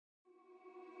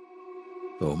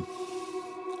So,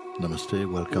 namaste,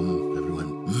 welcome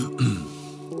everyone,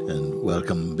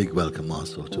 and big welcome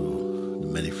also to the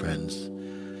many friends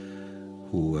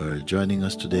who are joining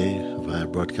us today via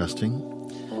broadcasting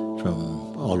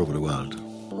from all over the world.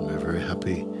 We're very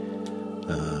happy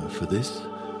for this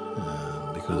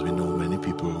because we know many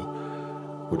people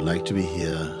would like to be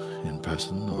here in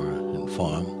person or in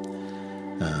form,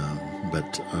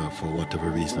 but for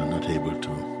whatever reason are not able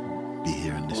to be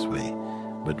here in this way.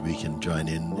 But we can join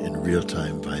in real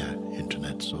time via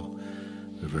internet, so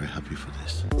we're very happy for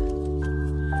this.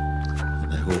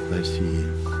 And I hope I see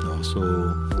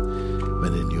also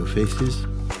many new faces,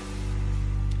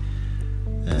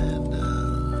 and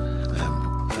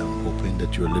I'm hoping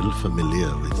that you're a little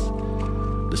familiar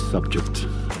with the subject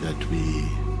that we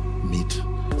meet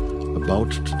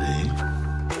about today.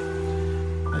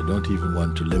 I don't even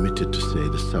want to limit it to say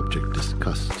the subject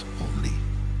discussed only,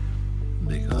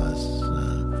 because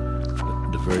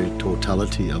the very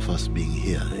totality of us being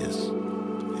here is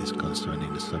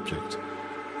concerning the subject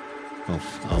of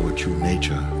our true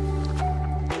nature.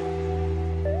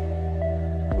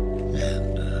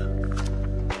 And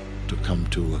to come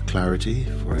to a clarity,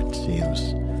 for it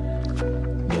seems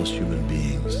most human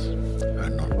beings are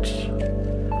not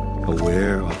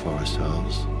aware of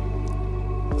ourselves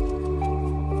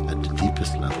at the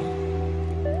deepest level.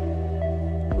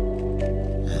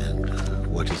 And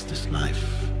what is this life?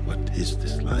 What is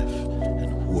this life?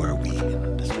 And who are we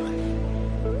in this life?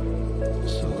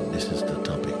 So this is the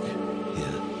topic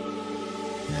here.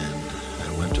 And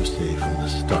I want to say from the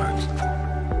start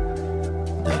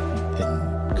that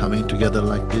in coming together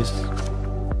like this,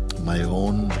 my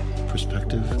own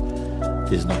perspective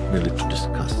is not merely to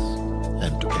discuss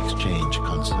and to exchange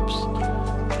concepts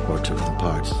or to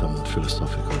impart some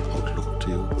philosophical outlook to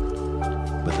you,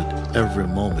 but at every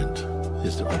moment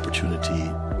is the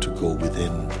opportunity to go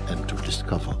within and to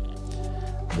discover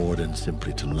more than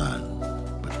simply to learn,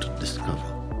 but to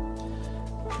discover.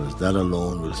 Because that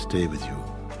alone will stay with you,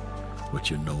 what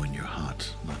you know in your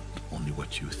heart, not only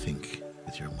what you think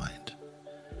with your mind.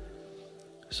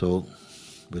 So,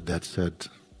 with that said,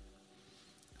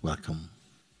 welcome.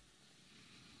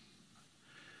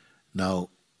 Now,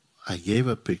 I gave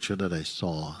a picture that I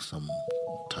saw some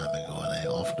time ago, and I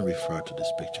often refer to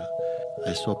this picture.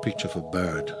 I saw a picture of a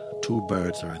bird. Two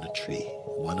birds are in a tree.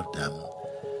 One of them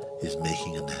is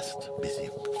making a nest, busy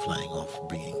flying off,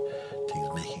 bringing things,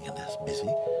 making a nest,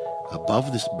 busy.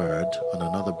 Above this bird, on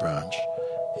another branch,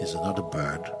 is another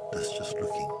bird that's just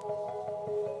looking.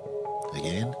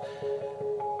 Again,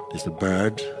 there's a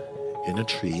bird in a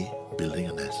tree building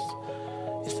a nest.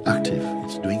 It's active,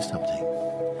 it's doing something.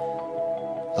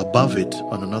 Above it,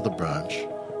 on another branch,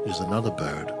 is another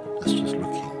bird that's just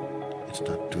looking. It's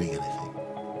not doing anything.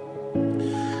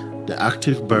 The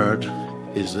active bird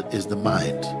is the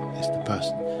mind, is the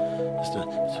person, is the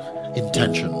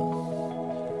intention,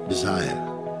 desire,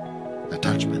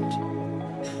 attachment.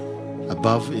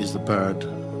 Above is the bird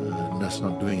that's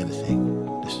not doing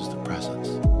anything. This is the presence.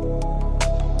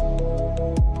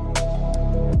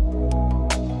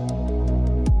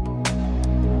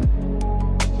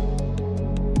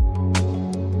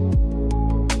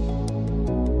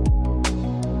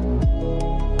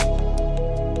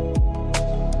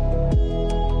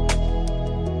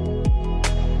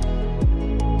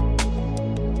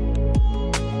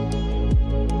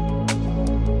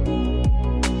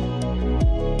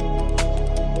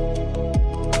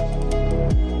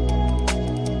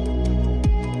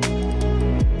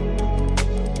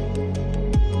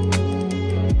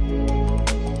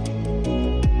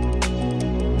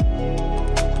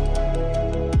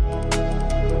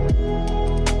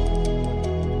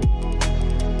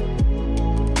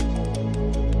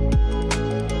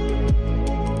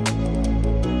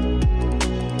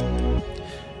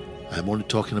 I'm only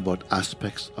talking about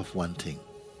aspects of one thing.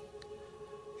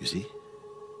 You see?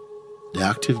 The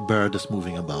active bird that's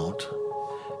moving about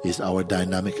is our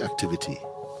dynamic activity.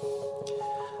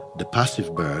 The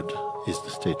passive bird is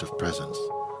the state of presence,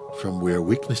 from where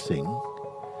witnessing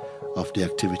of the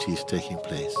activity is taking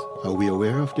place. Are we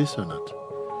aware of this or not?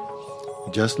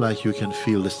 Just like you can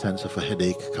feel the sense of a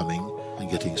headache coming and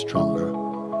getting stronger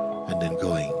and then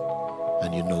going,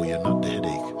 and you know you're not the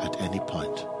headache at any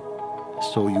point.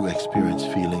 So you experience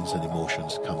feelings and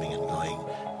emotions coming and going,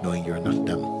 knowing you're not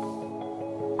them.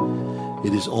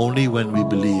 It is only when we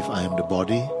believe I am the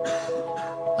body,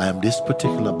 I am this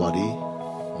particular body,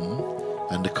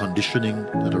 and the conditioning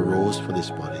that arose for this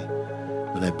body.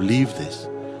 When I believe this,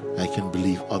 I can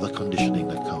believe other conditioning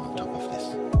that come on top of this.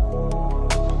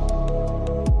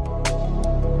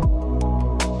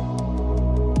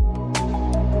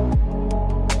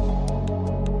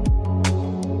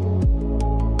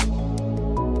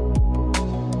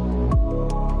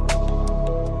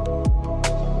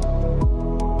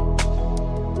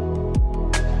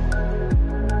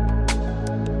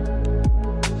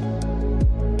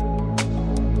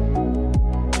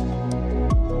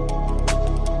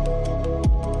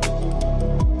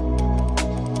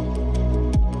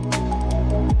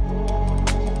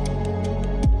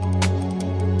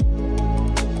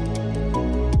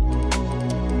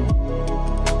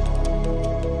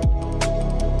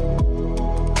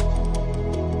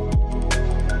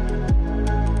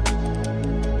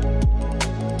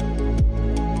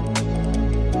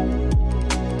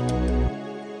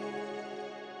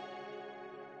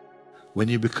 When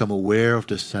you become aware of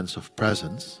the sense of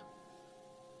presence,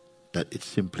 that it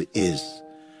simply is,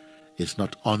 it's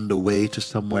not on the way to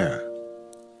somewhere.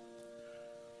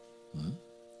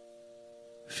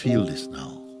 Feel this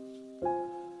now.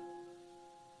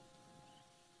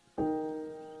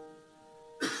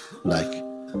 Like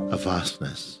a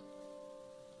vastness,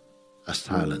 a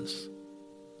silence.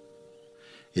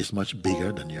 It's much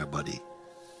bigger than your body.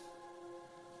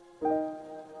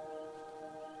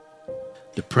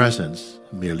 The presence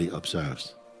merely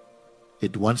observes.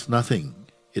 It wants nothing.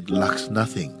 It lacks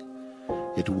nothing.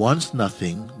 It wants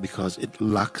nothing because it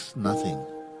lacks nothing.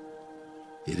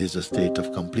 It is a state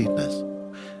of completeness.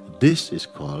 This is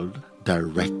called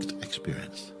direct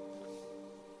experience.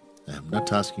 I'm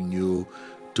not asking you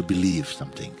to believe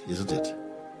something, isn't it?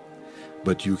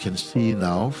 But you can see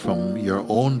now from your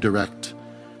own direct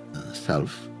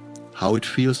self how it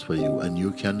feels for you, and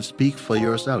you can speak for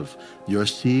yourself. You're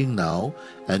seeing now,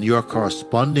 and you're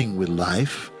corresponding with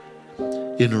life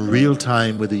in real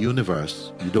time with the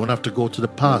universe. You don't have to go to the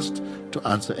past to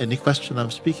answer any question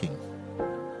I'm speaking.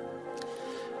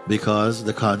 Because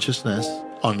the consciousness,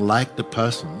 unlike the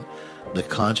person, the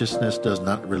consciousness does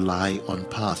not rely on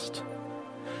past.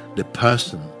 The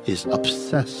person is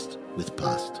obsessed with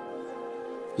past.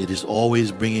 It is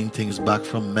always bringing things back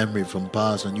from memory, from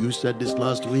past. And you said this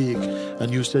last week,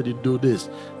 and you said you'd do this.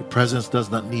 The presence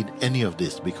does not need any of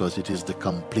this because it is the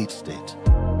complete state.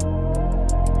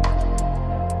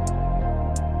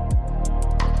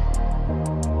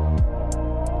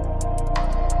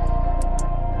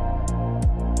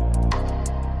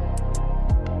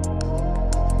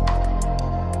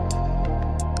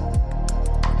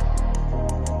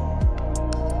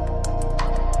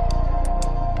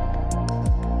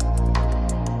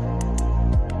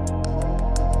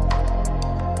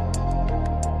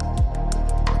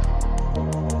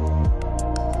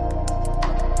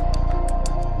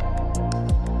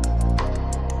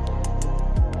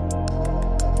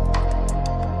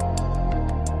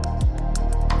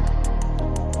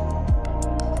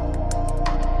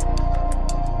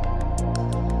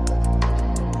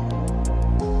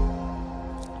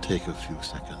 Take a few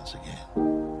seconds again.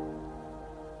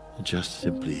 Just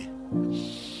simply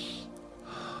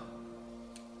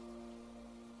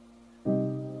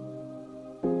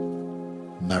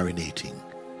marinating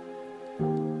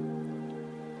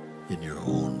in your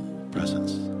own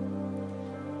presence.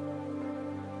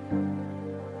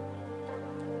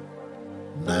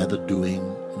 Neither doing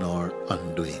nor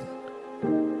undoing.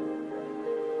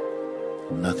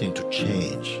 Nothing to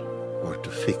change or to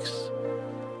fix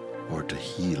or to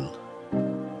heal.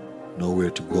 Nowhere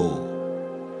to go,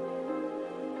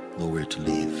 nowhere to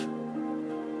leave.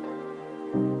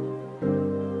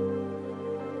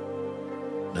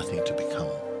 Nothing to become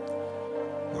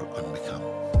or unbecome.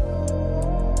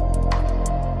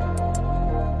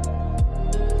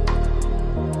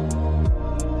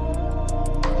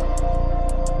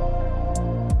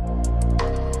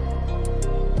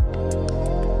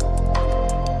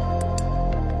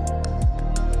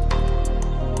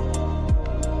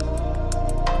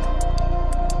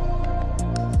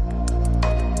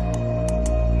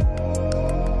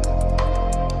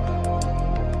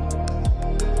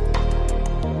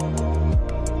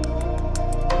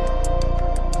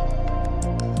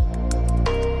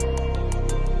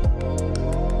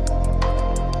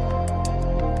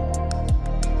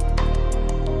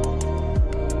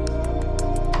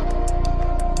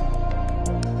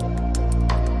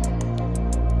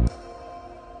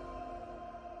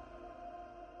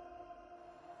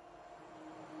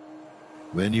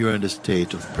 When you are in the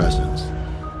state of presence,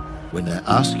 when I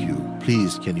ask you,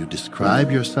 please, can you describe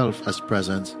yourself as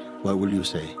presence, what will you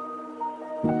say?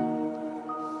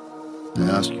 I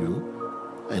ask you,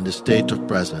 in the state of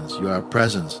presence, you are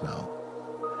presence now.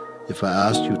 If I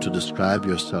ask you to describe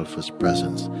yourself as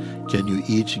presence, can you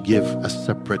each give a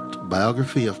separate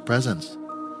biography of presence?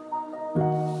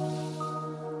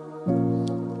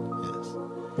 Yes.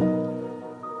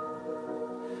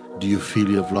 Do you feel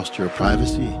you have lost your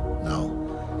privacy now?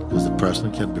 Because the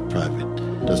person can be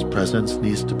private. Does presence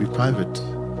needs to be private?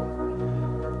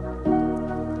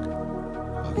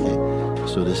 Okay,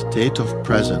 so the state of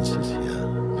presence is here.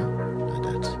 Like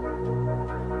that.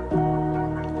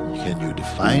 Can you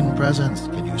define presence?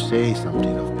 Can you say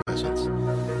something of presence?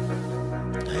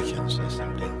 I can say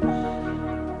something.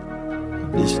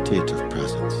 In this state of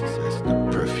presence, it says the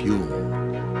perfume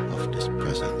of this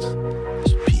presence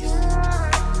is peace.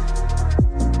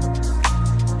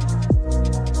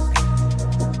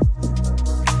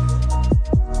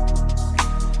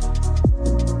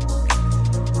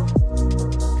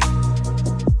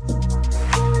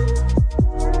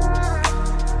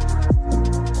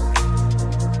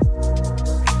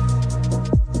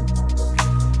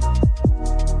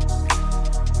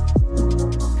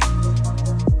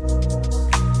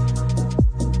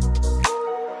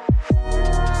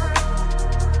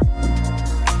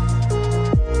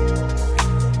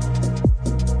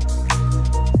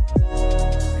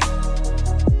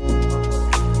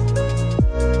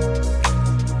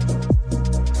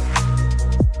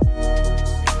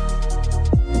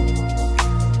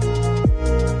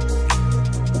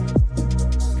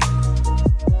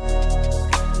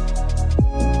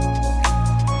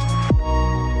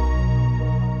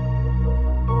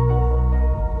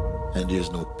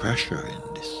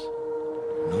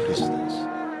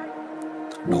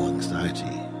 no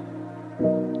anxiety,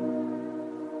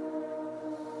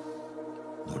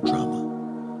 no drama.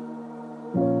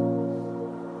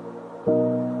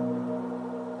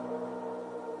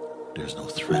 There's no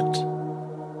threat.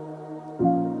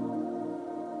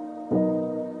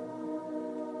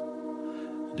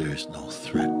 There is no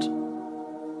threat.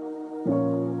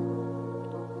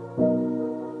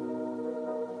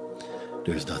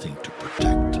 There is nothing to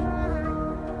protect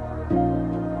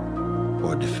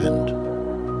or defend.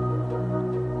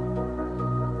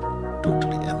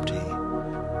 Totally empty,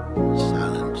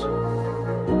 silent.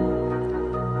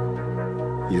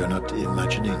 You're not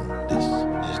imagining this.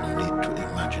 There's no need to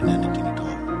imagine anything at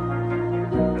all.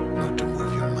 Not to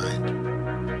move your mind.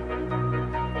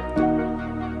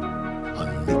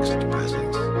 Unmixed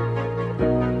presence.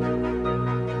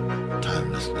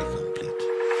 Timelessly complete.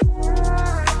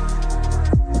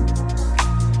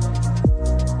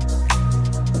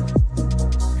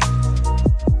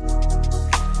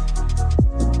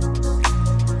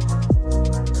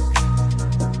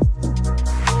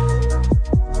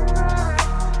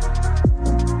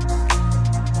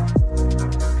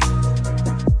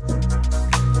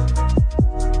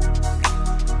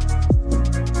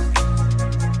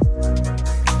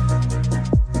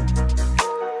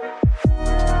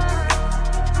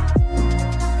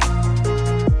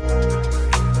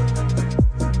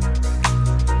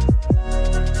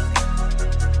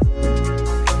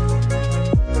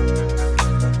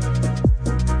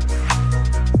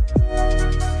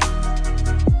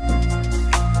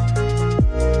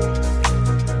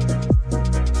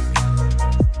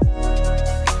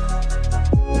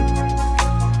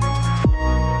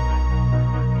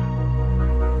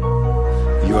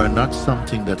 You are not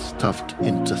something that's stuffed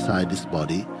inside this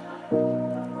body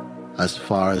as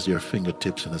far as your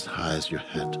fingertips and as high as your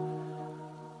head.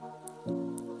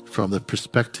 From the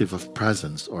perspective of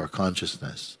presence or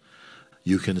consciousness,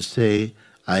 you can say,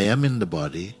 I am in the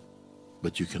body,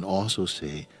 but you can also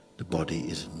say, the body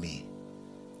is in me.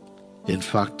 In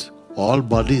fact, all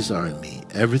bodies are in me.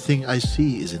 Everything I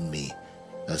see is in me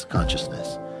as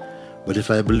consciousness. But if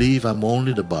I believe I'm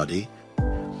only the body,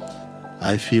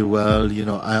 I feel, well,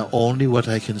 I only what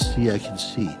I can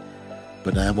see,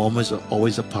 but I am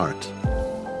always apart.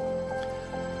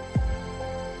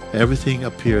 Everything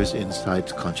appears inside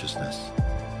consciousness.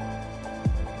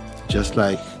 Just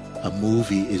like a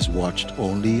movie is watched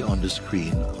only on the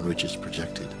screen on which it's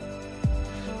projected.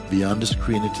 Beyond the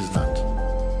screen it is not.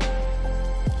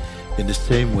 In the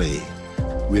same way,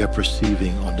 we are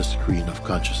perceiving on the screen of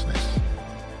consciousness.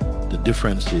 The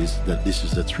difference is that this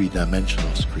is a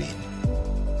three-dimensional screen,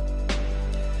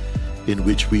 in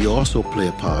which we also play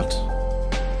a part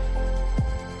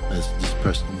as this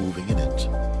person moving in it.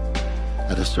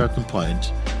 At a certain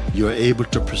point, you are able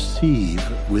to perceive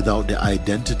without the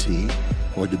identity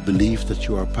or the belief that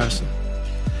you are a person.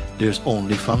 There's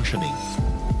only functioning.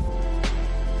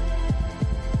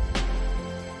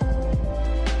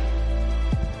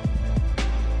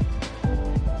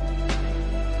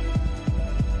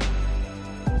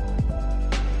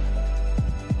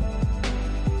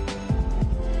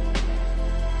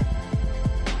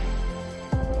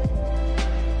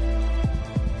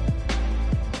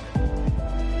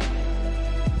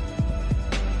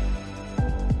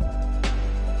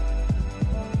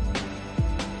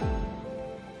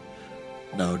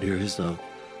 Now there is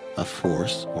a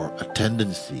force or a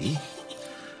tendency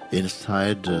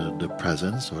inside the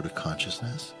presence or the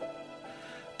consciousness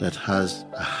that has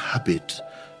a habit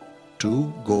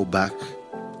to go back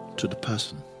to the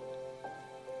person,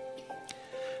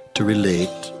 to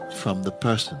relate from the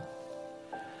person,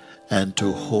 and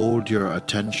to hold your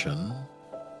attention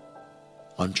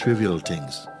on trivial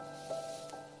things.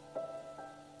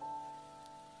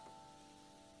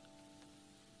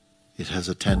 It has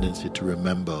a tendency to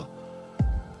remember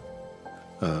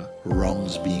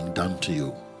wrongs being done to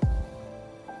you,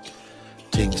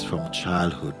 things from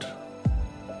childhood,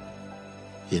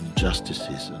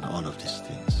 injustices and all of these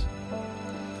things.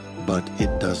 But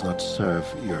it does not serve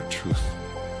your truth.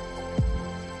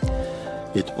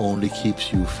 It only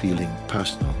keeps you feeling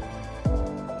personal.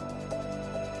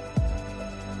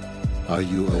 Are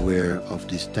you aware of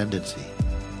this tendency?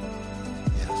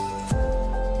 Yes.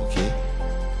 Okay?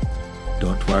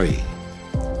 Don't worry.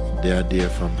 They are there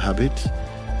from habit.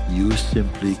 You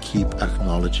simply keep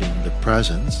acknowledging the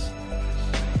presence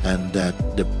and that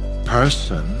the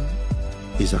person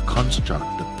is a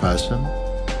construct. The person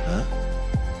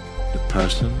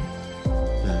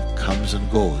comes and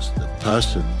goes. The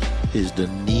person is the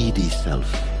needy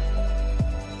self.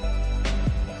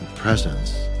 The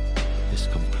presence is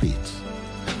complete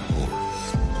and whole.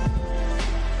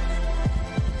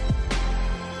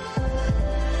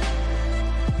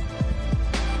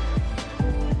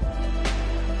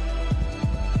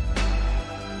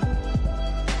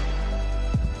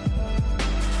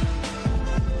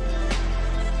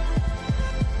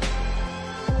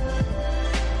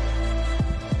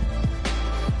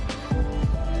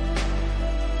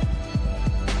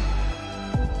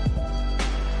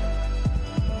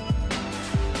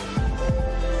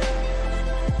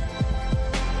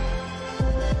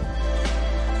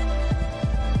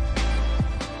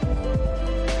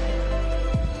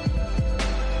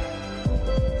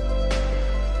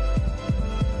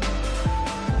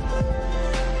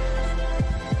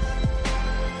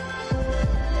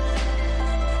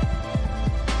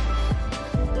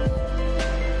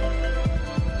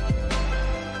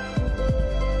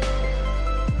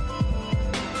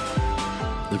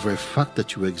 very fact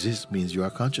that you exist means you are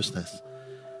consciousness.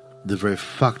 The very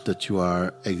fact that you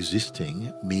are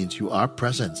existing means you are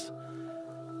presence.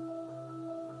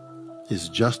 It's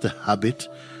just a habit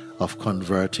of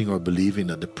converting or believing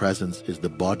that the presence is the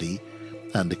body,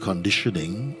 and the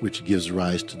conditioning which gives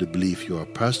rise to the belief you are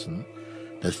a person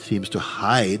that seems to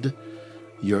hide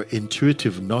your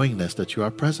intuitive knowingness that you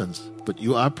are presence. But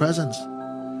you are presence.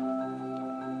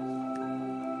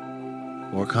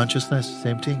 Or consciousness,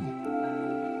 same thing.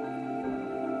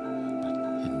 But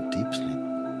in deep sleep,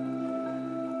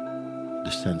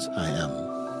 the sense I am,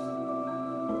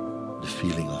 the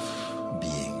feeling of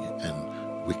being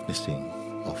and witnessing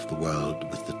of the world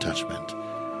with detachment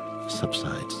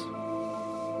subsides.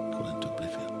 Go into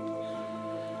oblivion.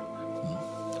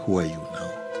 Who are you now?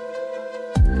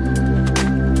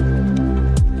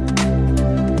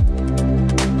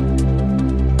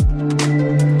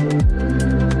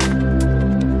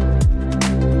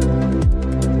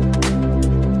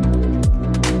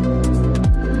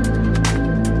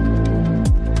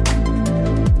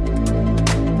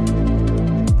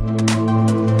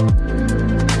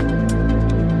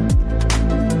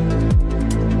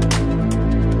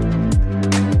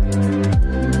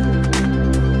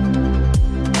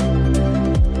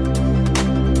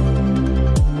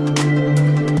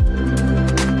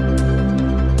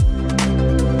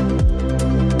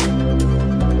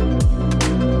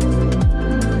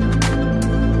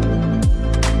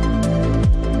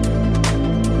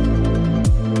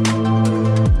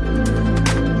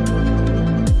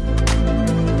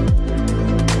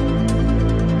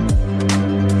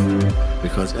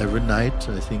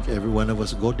 I think every one of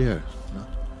us go there,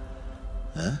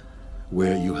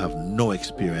 where you have no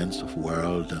experience of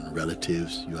world and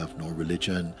relatives, you have no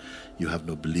religion, you have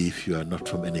no belief, you are not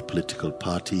from any political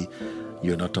party,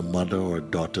 you're not a mother or a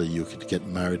daughter, you could get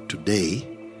married today,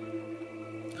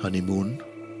 honeymoon,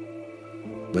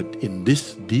 but in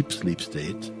this deep sleep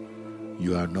state,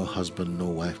 you are no husband, no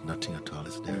wife, nothing at all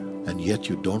is there, and yet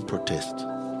you don't protest.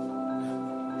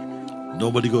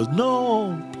 Nobody goes,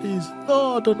 no, please,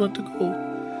 no, I don't want to go.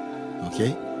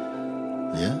 Okay?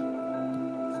 Yeah?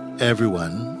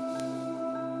 Everyone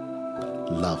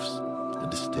loves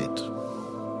this state.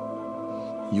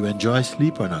 You enjoy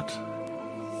sleep or not?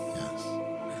 Yes.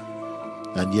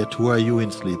 And yet, who are you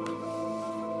in sleep?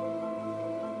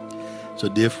 So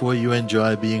therefore, you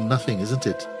enjoy being nothing, isn't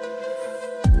it?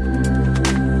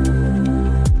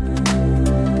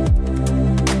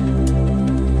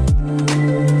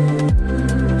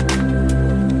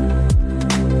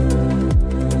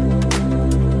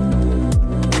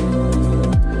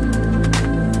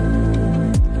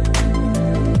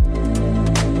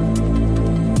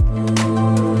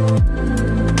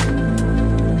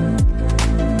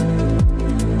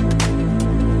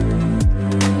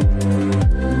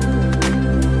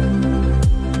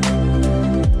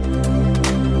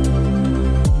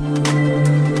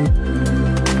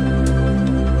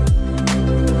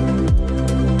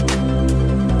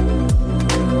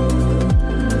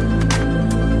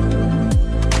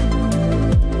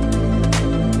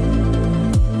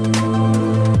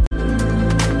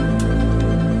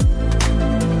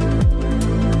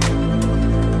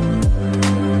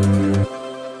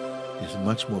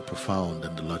 More profound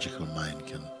than the logical mind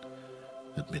can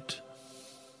admit.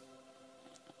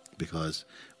 Because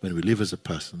when we live as a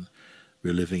person,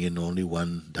 we're living in only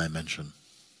one dimension.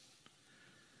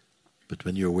 But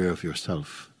when you're aware of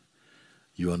yourself,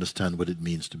 you understand what it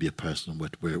means to be a person,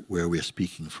 where we're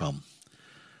speaking from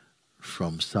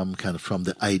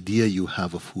the idea you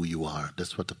have of who you are.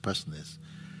 That's what a person is.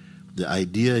 The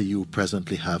idea you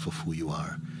presently have of who you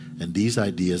are. And these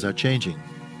ideas are changing.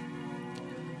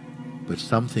 But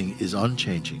something is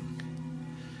unchanging.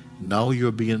 Now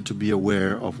you're beginning to be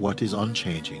aware of what is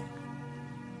unchanging.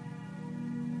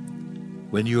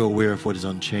 When you're aware of what is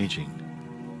unchanging,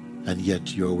 and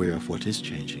yet you're aware of what is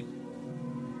changing,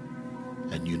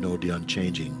 and you know the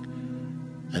unchanging,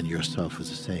 and yourself is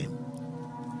the same,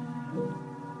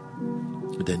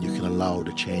 then you can allow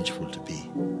the changeful to be.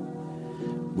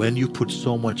 When you put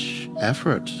so much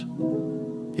effort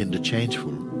in the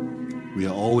changeful, we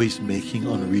are always making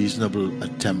unreasonable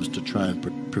attempts to try and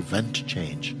prevent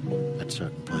change at a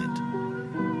certain point.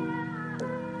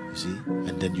 You see?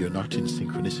 And then you're not in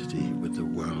synchronicity with the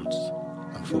world's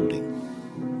unfolding.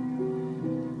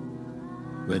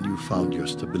 When you found your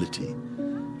stability,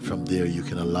 from there you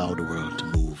can allow the world to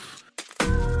move.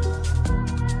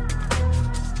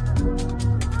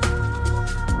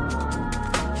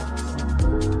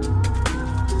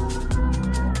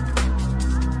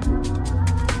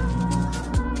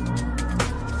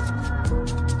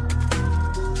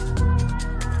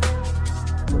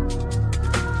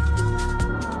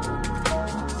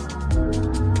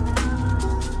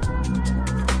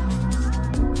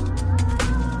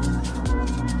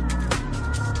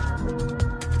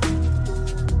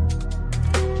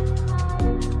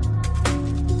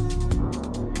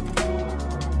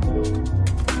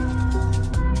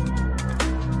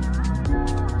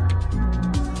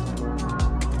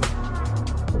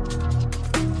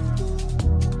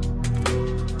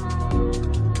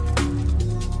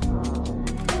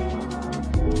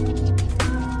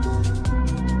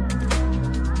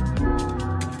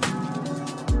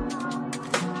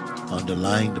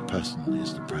 person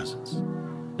is the presence.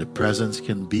 The presence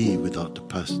can be without the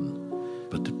person,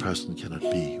 but the person cannot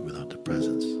be without the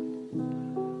presence.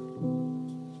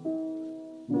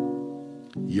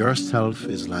 Yourself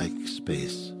is like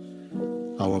space.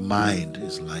 Our mind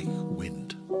is like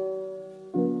wind.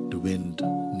 The wind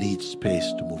needs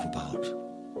space to move about.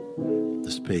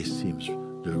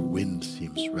 The wind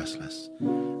seems restless.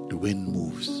 The wind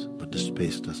moves, but the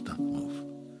space does not move.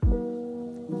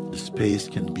 The space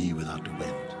can be without the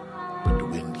wind, but the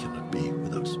wind cannot be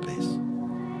without space.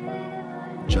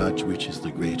 Judge which is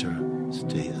the greater,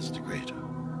 stay as the greater.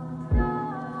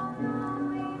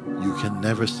 You can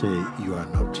never say you are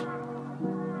not.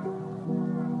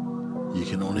 You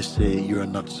can only say you are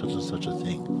not such and such a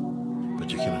thing,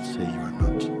 but you cannot say you are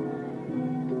not.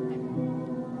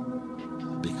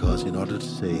 Because in order to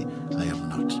say I am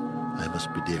not, I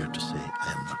must be there to say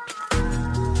I am not.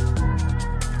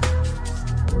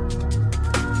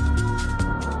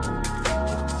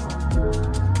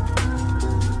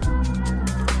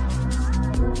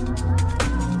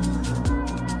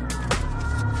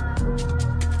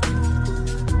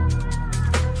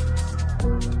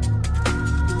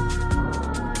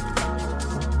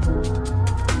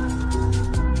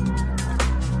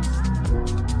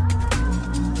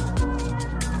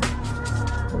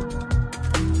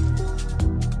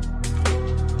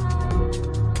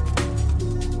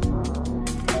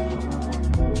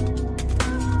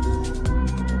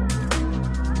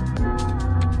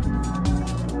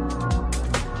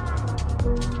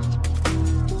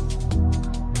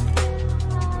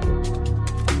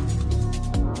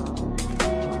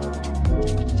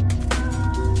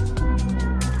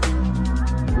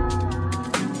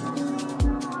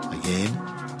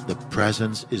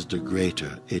 Presence is the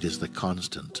greater, it is the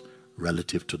constant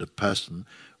relative to the person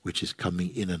which is coming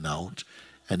in and out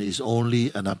and is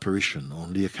only an apparition,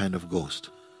 only a kind of ghost.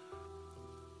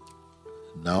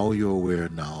 Now you're aware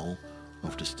now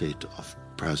of the state of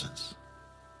presence.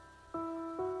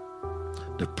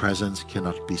 The presence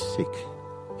cannot be sick.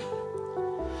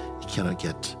 It cannot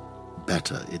get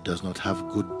better. It does not have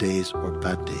good days or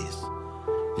bad days.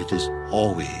 It is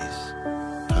always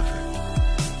perfect.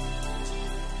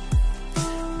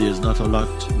 There is not a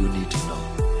lot you need to know,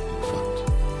 in fact.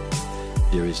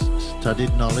 There is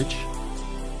studied knowledge,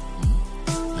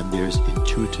 and there is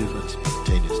intuitive and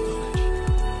spontaneous knowledge.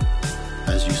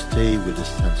 As you stay with a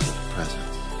sense of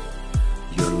presence,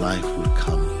 your life will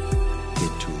come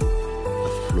into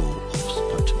a flow of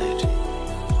spontaneity,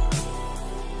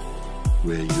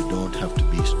 where you don't have to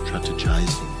be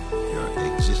strategizing your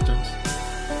existence.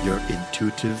 Your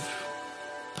intuitive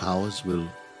powers will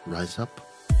rise up.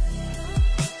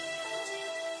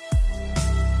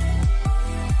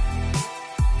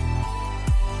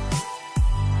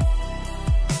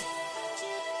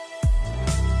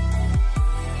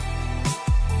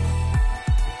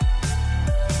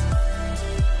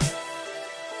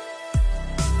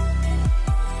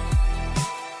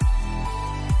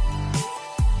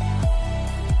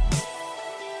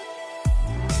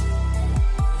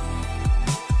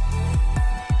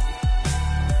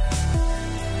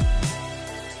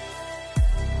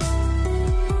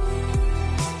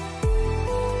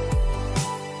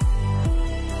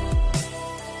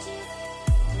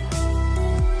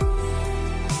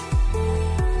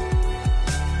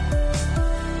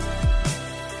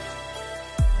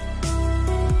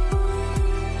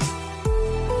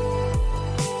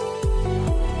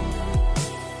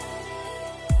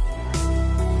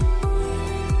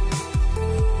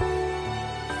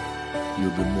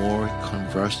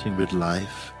 Conversing with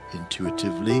life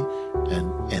intuitively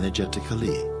and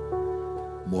energetically,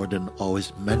 more than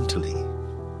always mentally.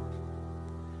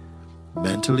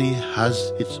 Mentally has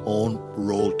its own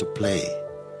role to play,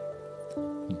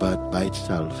 but by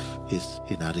itself is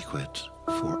inadequate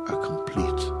for a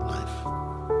complete life.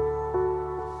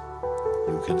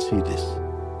 You can see this.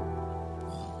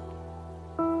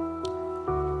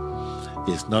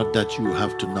 It's not that you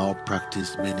have to now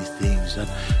practice many things and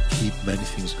keep many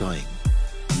things going.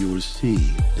 You will see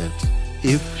that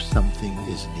if something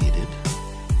is needed,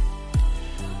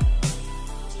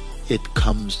 it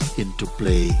comes into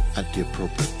play at the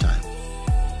appropriate time.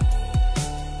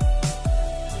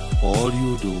 All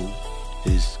you do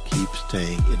is keep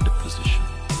staying in the position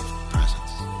of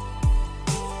presence.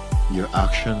 Your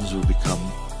actions will become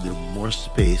the more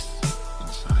space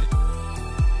inside.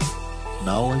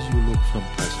 Now as you look from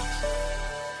presence,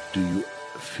 do you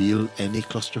feel any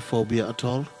claustrophobia at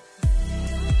all?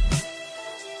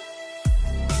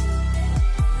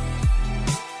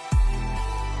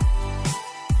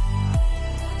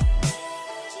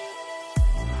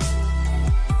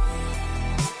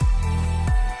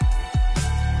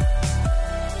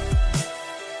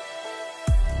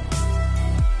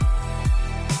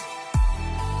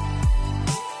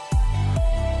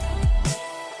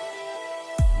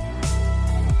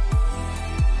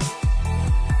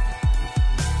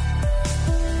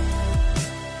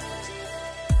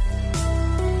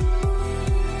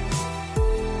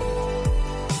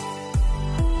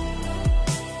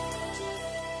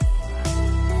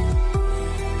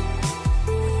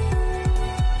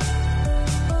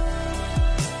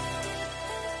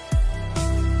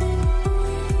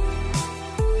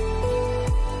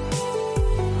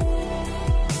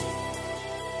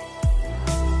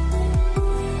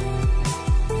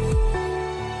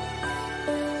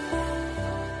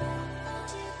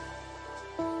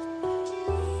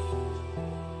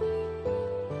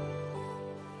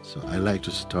 So I like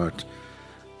to start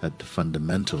at the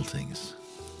fundamental things.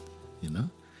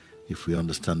 If we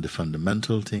understand the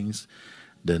fundamental things,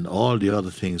 then all the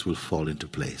other things will fall into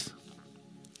place.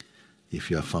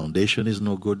 If your foundation is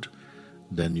no good,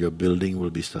 then your building will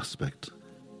be suspect.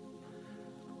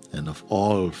 And of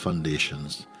all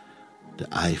foundations, the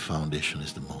I foundation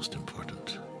is the most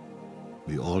important.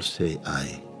 We all say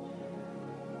I,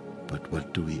 but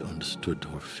what do we understood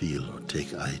or feel or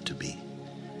take I to be?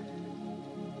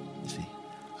 You see,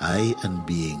 I and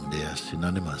being, they are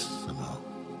synonymous somehow.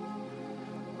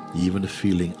 Even the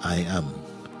feeling I am.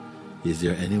 Is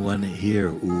there anyone here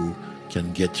who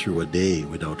can get through a day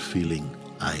without feeling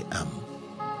I am?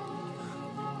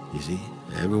 You see,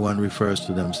 everyone refers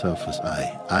to themselves as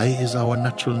I. I is our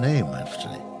natural name,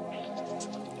 actually.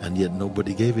 And yet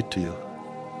nobody gave it to you.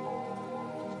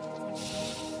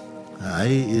 I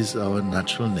is our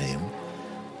natural name,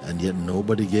 and yet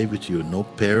nobody gave it to you. No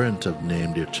parent have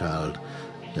named their child,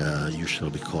 you shall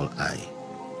be called I.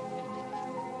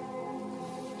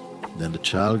 Then the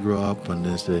child grow up and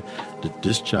they say that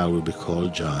this child will be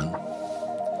called John.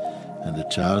 And the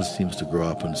child seems to grow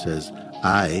up and says,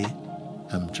 I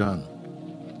am John.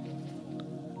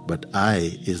 But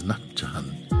I is not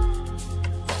John.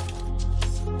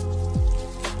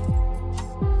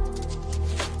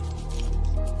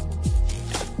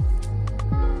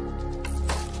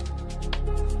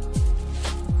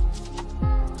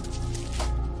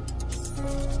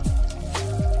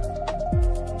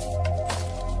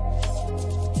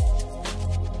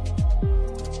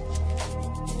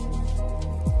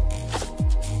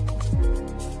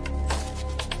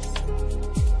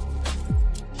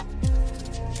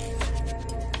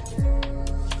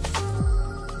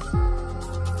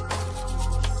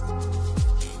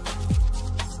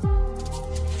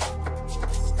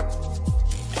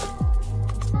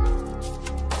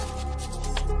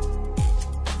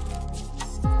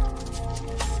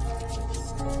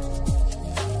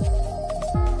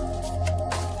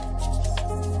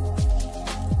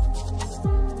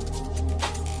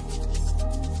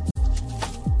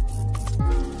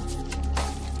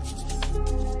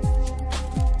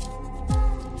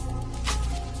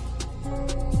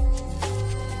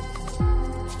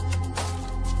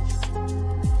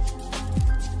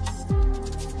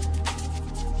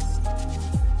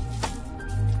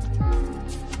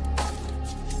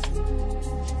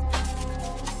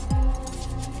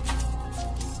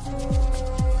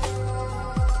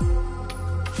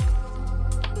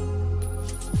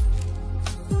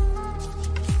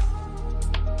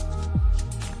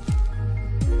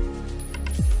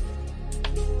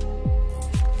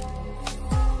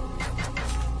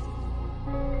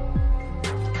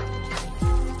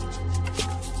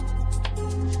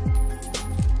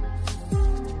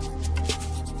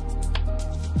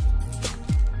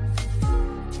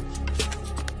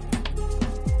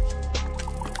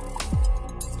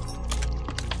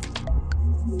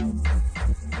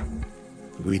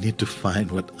 We need to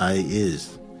find what I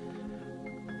is.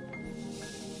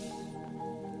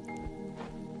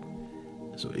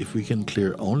 So if we can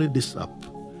clear only this up,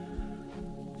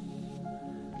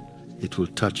 it will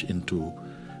touch into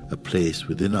a place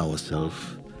within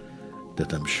ourselves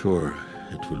that I'm sure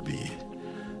it will be.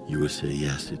 You will say,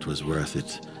 yes, it was worth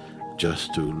it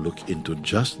just to look into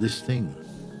just this thing.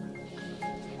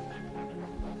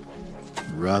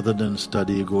 Rather than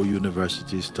go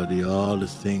university, study all the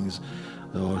things,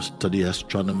 or study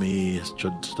astronomy,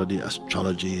 study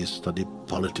astrology, study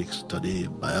politics, study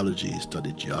biology,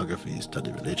 study geography,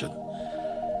 study religion.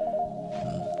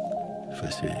 If I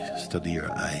say, study your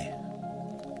I.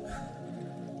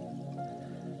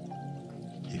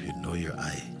 If you know your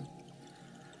I,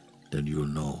 then you will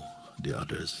know the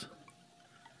others,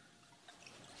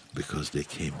 because they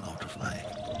came out of I.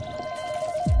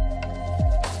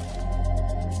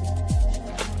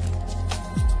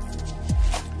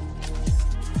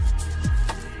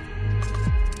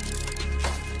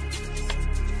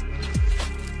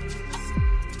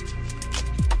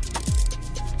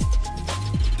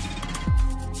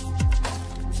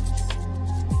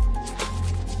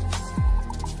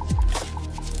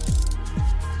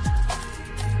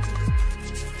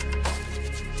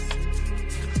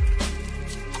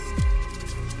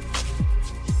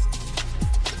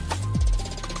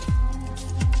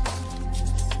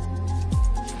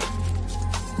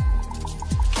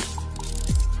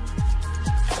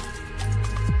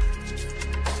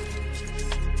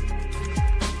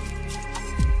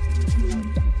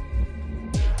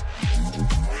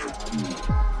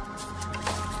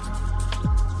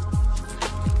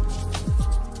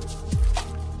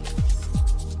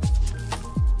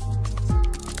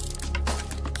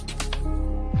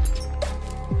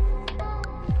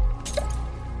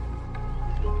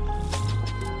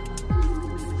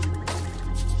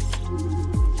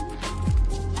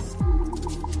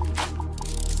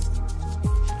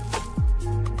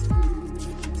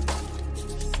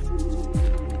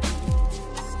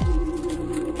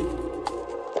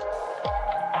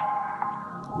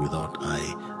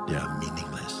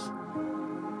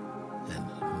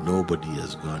 nobody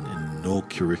has gone, in no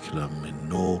curriculum, in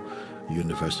no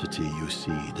university you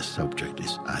see the subject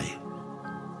is I.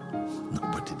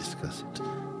 Nobody discusses it.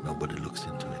 Nobody looks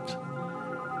into it.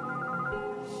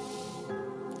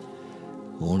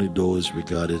 Only those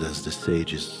regarded as the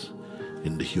sages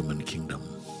in the human kingdom,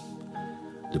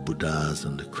 the Buddhas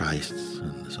and the Christs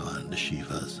and so on, the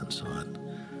Shivas and so on,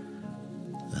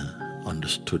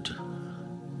 understood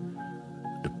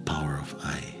the power of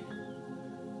I,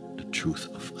 the truth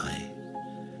of I.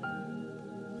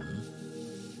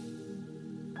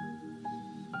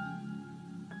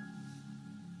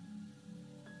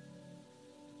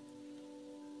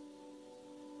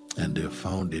 And they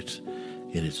found it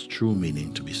in its true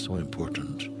meaning to be so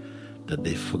important that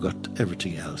they forgot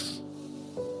everything else.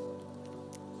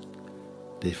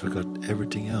 They forgot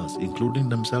everything else, including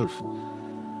themselves.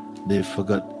 They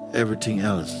forgot everything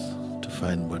else to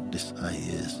find what this I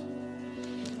is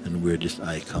and where this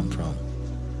I come from.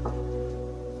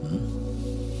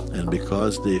 And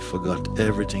because they forgot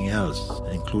everything else,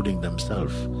 including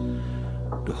themselves,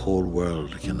 the whole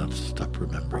world cannot stop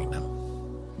remembering them.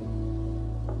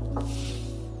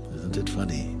 Isn't it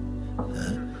funny?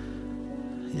 Huh?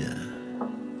 Yeah.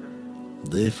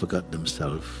 They forgot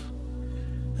themselves,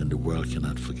 and the world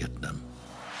cannot forget them.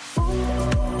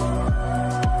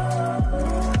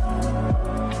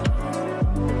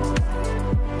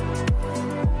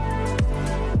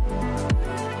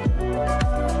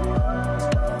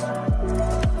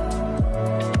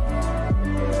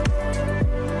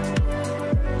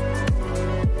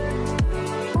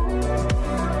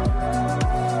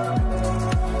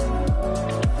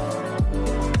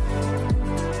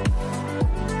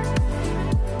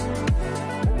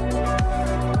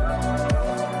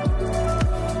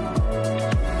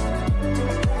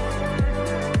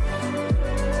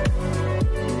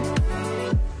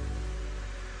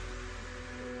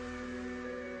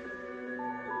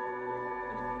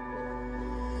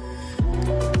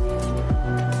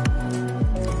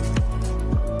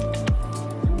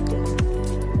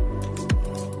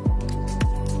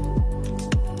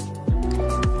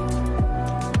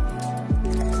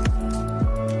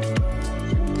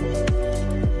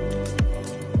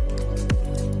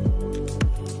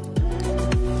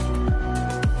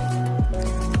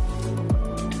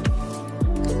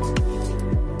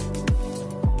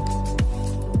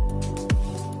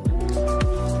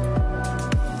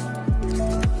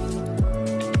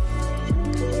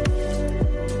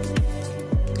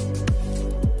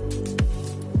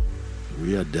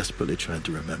 We are desperately trying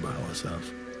to remember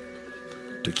ourselves,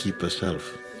 to keep ourselves,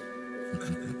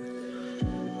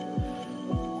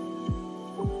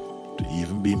 to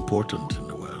even be important in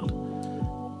the world.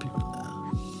 People,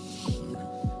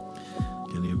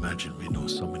 can you imagine? We know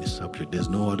so many subjects. There's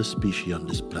no other species on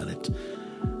this planet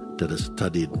that has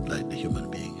studied like the human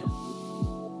being.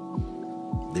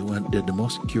 They're the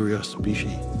most curious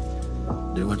species.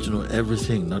 They want to know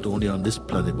everything, not only on this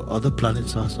planet, but other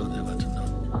planets also they want to know.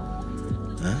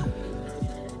 Huh?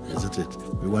 Isn't it?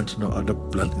 We want to know other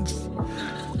planets.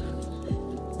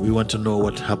 We want to know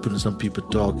what happened. Some people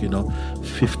talk,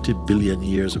 50 billion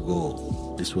years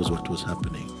ago, this was what was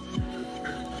happening.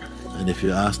 And if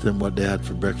you ask them what they had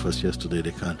for breakfast yesterday,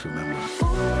 they can't remember.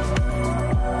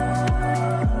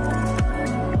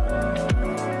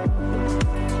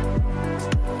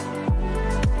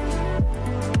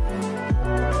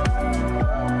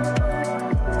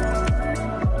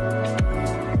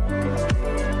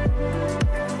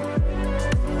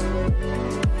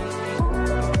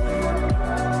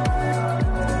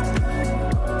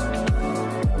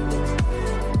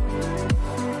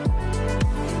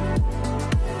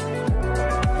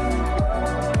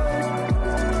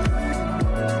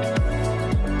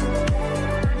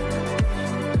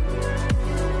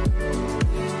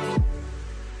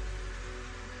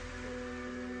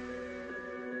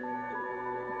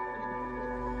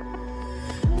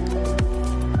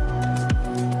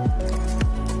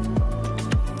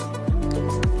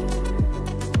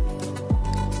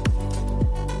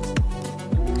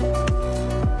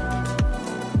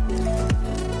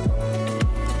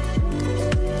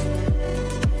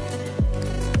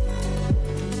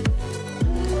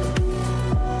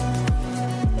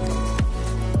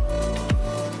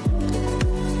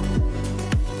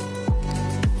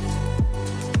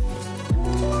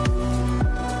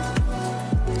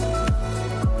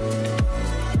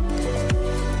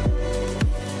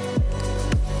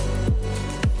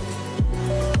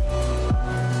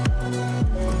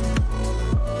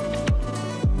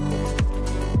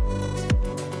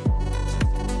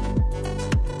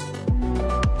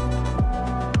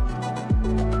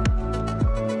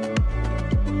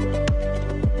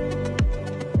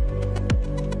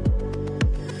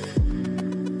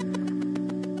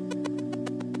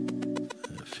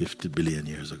 50 billion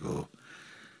years ago.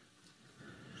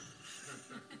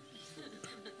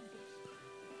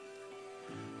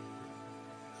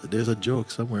 There's a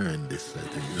joke somewhere in this, I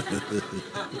think.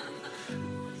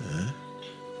 Huh?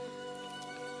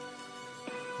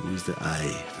 Who's the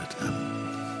I that am?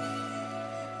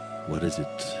 What is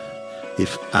it?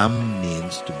 If am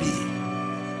means to be,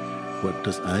 what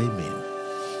does I mean?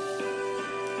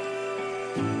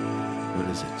 What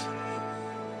is it?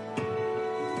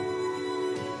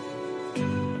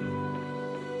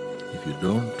 If you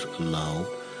don't allow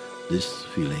this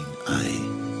feeling I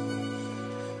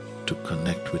to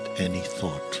connect with any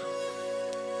thought,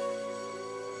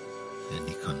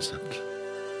 any concept,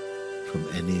 from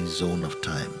any zone of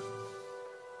time,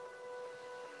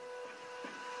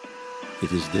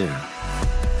 it is there.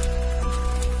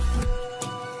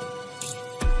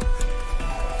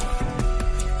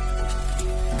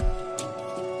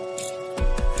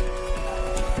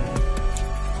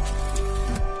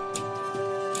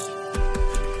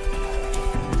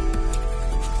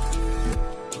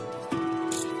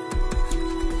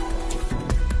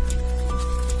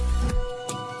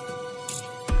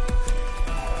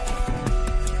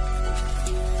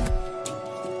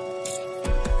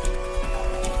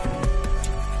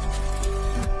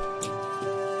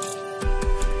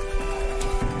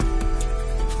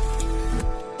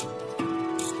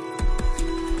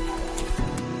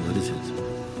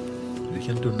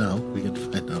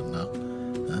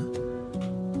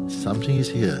 Something is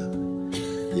here.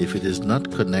 If it is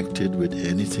not connected with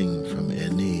anything from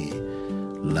any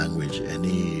language,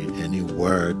 any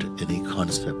word, any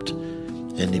concept,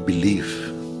 any belief,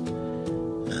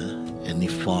 any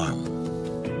form,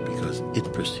 because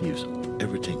it perceives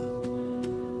everything.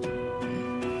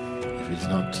 If it's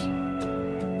not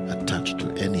attached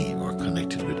to any or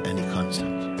connected with any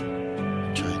concept,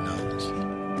 try now and see.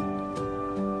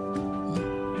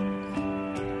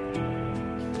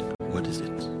 What is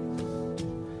it?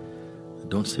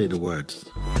 Don't say the words.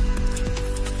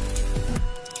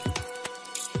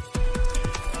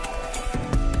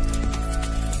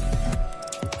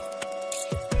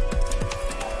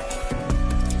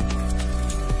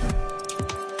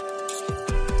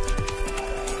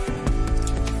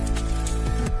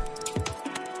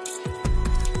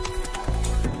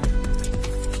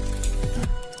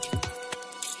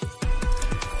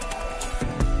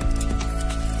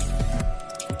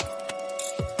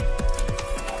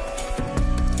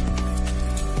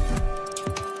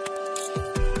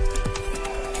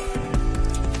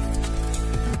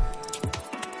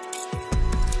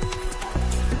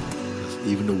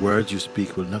 Even the words you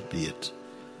speak will not be it.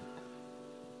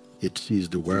 It sees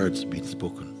the words being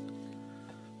spoken.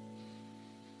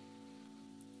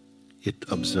 It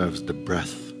observes the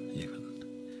breath even.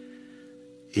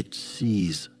 It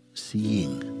sees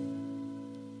seeing.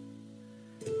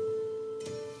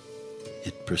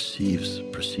 It perceives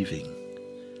perceiving.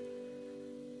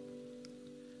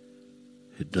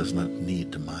 It does not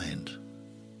need the mind.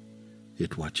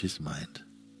 It watches mind,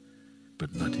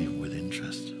 but not even with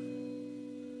interest.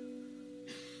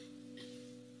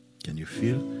 Can you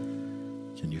feel?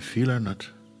 Can you feel or not?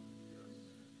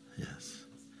 Yes.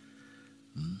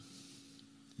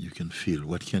 You can feel.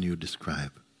 What can you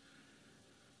describe?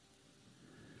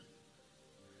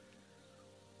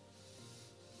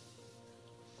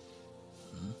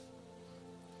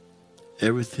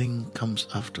 Everything comes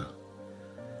after.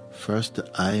 First, the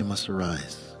I must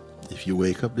arise. If you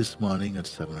wake up this morning at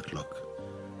 7 o'clock,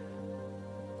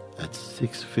 at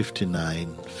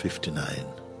 6:59,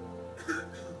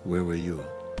 where were you?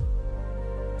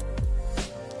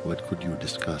 What could you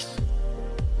discuss?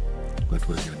 What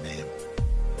was your name?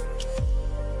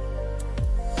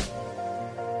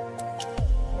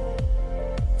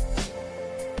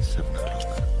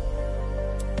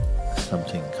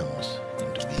 Something comes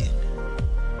into being.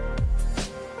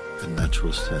 A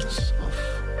natural sense of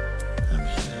I'm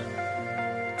here,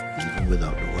 even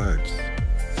without the words.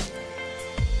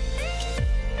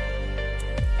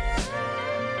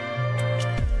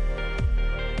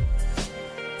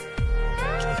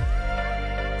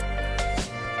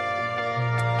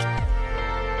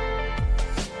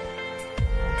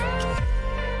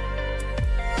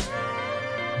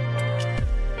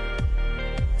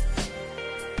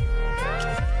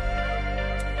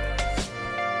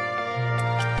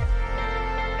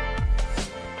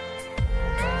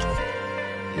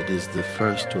 It is the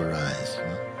first to arise.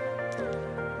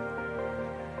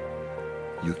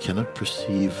 You cannot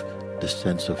perceive the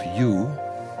sense of you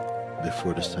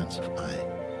before the sense of I.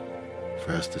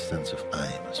 First, the sense of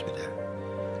I must be there.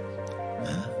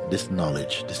 This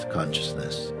knowledge, this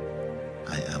consciousness,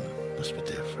 I am, must be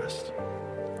there first.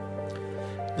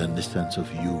 then the sense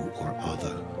of you or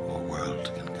other or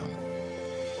world can come.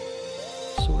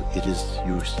 So it is,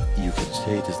 you can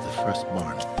say it is the first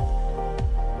morning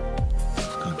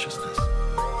of consciousness,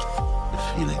 the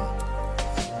feeling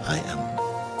I am.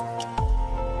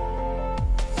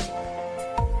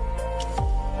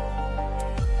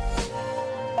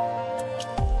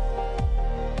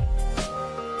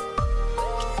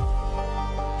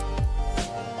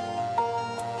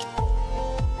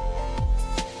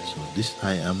 This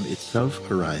I am itself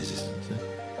arises,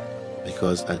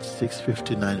 because at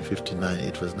 6:59:59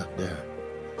 it was not there.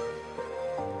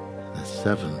 At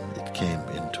 7 it came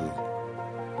into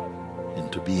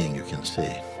being, you can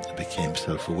say. It became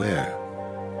self-aware.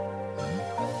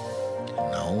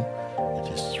 Now it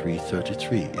is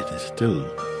 3:33. It is still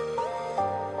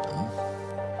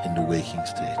in the waking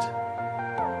state.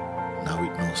 Now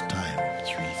it knows time.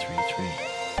 3:33.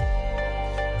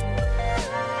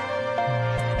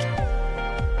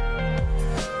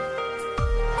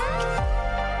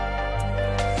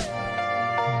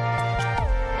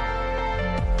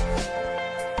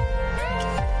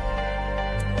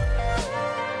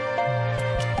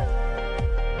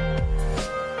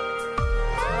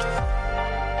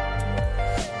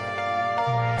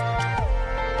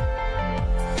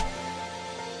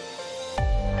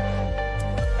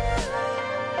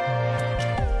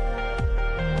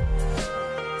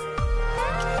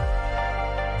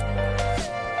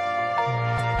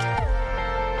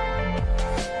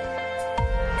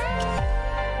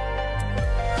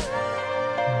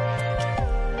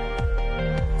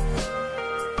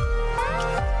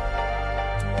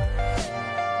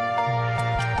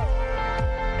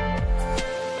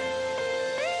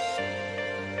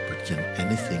 Can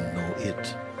anything know it?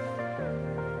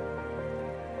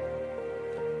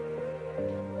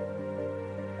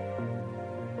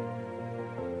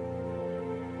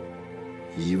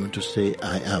 Even to say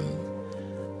I am,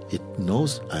 it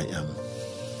knows I am.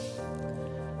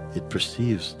 It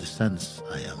perceives the sense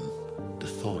I am,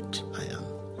 the thought I am.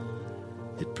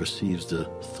 It perceives the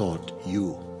thought you,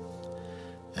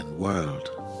 and world,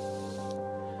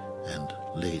 and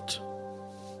late,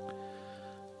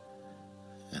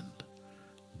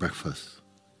 breakfast,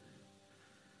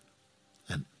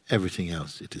 and everything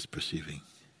else it is perceiving.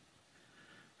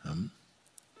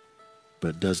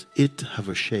 But does it have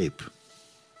a shape?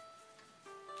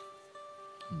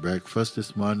 Breakfast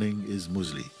this morning is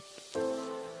muesli.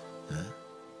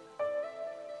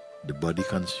 The body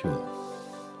consumes.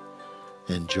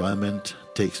 Enjoyment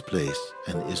takes place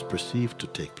and is perceived to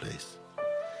take place.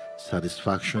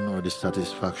 Satisfaction or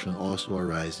dissatisfaction also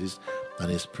arises and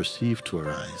is perceived to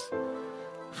arise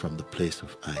from the place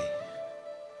of I.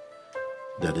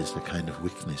 That is a kind of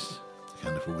weakness, a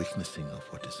kind of a witnessing of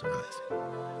what is arising.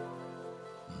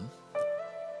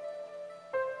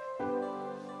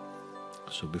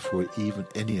 So before even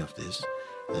any of this,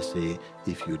 I say,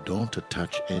 if you don't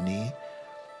attach any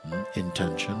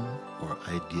intention or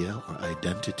idea or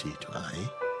identity to I,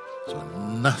 so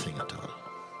nothing at all.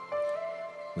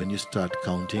 When you start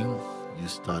counting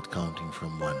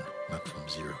from 1, not from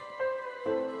 0.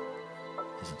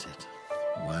 Isn't it?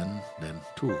 1, then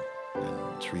 2, then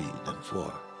 3, then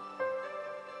 4.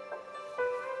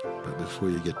 But before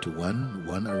you get to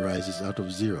 1 arises out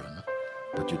of 0, no?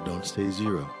 But you don't say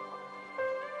 0.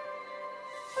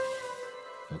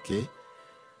 Okay?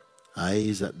 I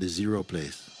is at the 0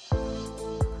 place.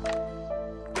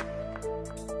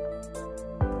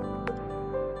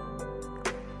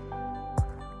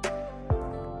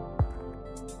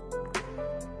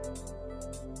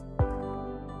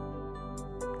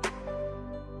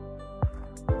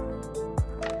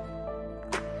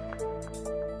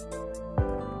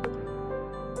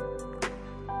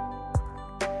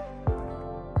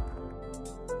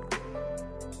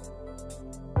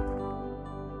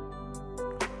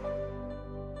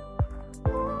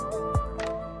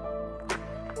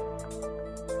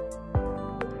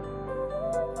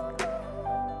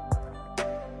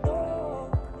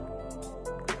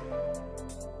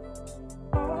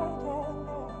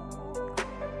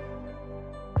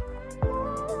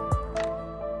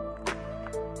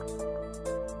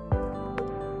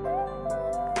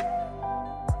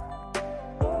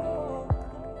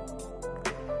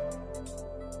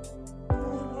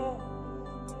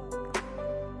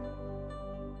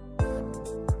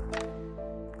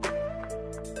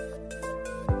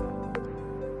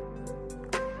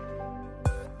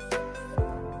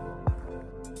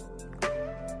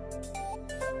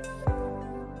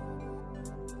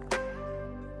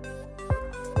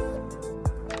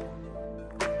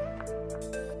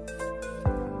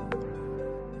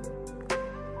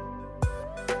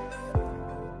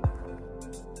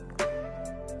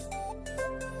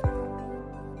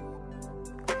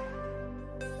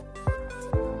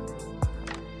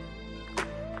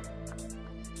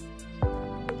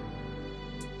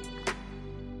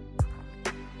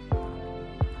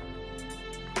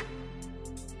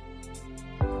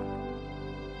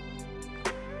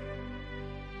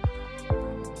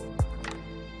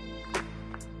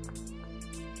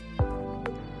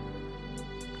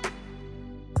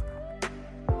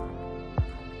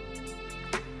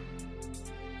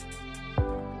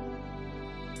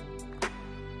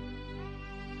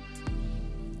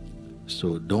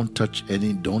 So don't touch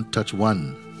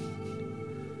one.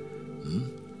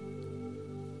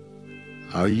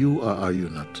 Are you or are you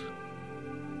not?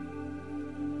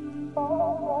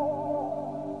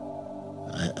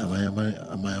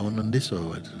 Am I on this or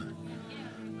what?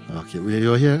 Okay,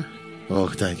 you're here? Oh,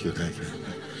 thank you.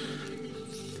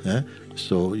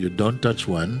 So you don't touch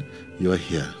one, you're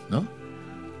here, no?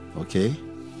 Okay?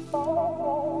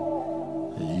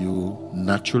 You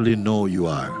naturally know you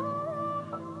are.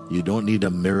 You don't need a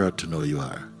mirror to know you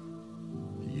are.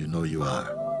 You know you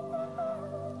are.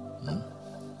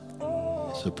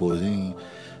 Supposing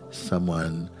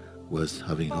someone was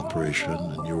having an operation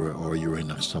and you were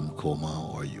in some coma,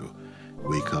 or you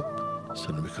wake up,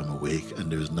 suddenly become awake,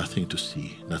 and there's nothing to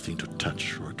see, nothing to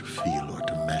touch or to feel or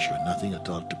to measure, nothing at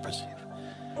all to perceive.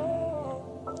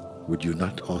 Would you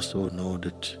not also know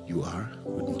that you are?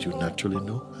 Wouldn't you naturally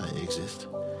know I exist?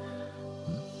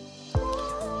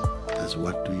 As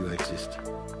what do you exist?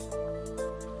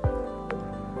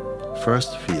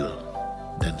 First feel,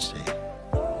 then say.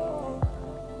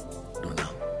 Do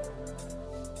now.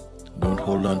 Don't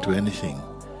hold on to anything.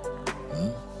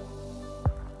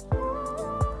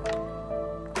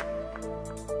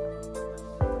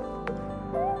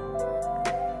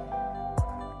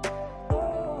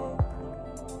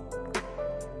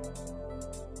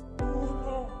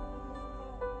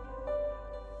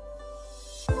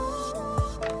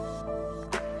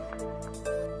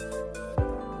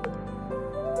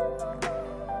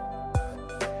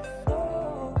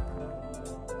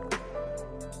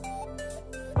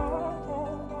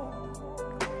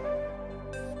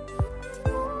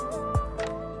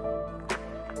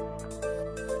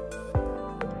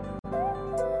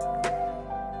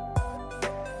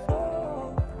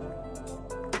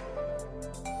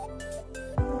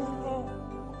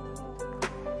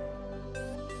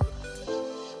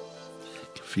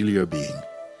 Feel your being.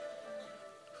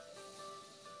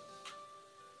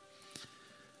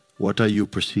 What are you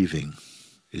perceiving?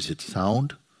 Is it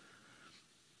sound?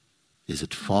 Is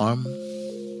it form?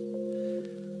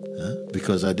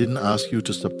 Because I didn't ask you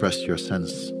to suppress your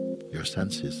senses.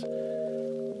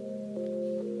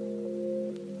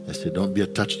 I said, don't be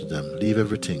attached to them. Leave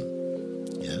everything.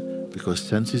 Because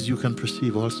senses you can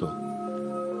perceive also.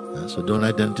 So don't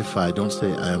identify. Don't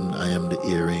say I am the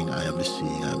hearing. I am the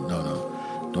seeing. No.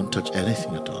 Don't touch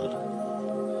anything at all.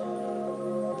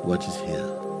 What is here?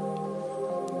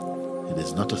 It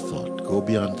is not a thought. Go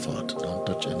beyond thought. Don't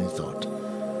touch any thought.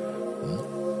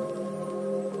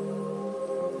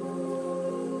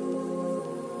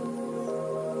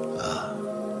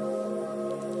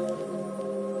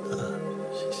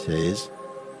 She says,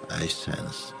 I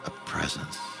sense a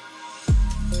presence.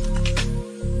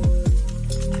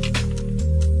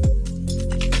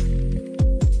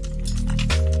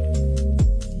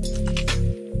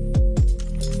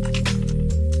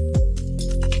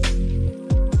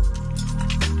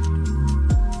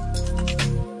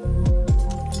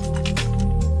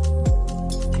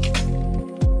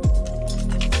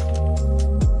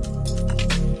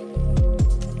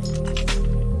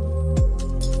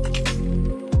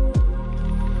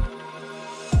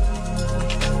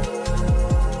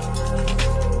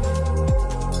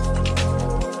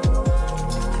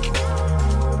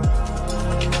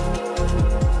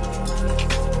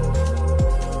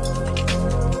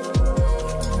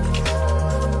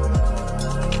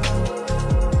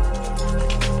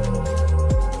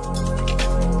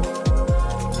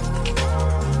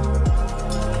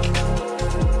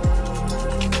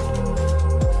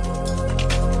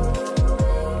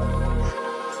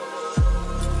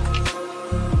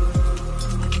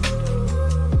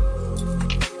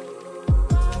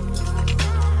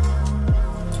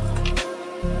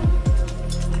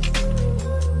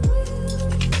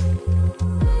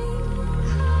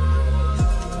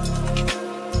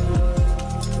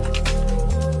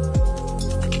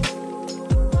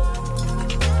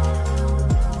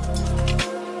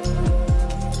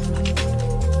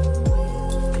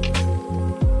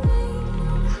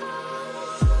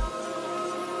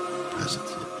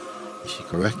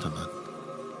 Correct or not?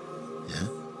 Yeah?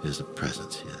 There's a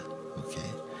presence here. Okay.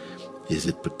 Is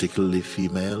it particularly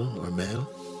female or male?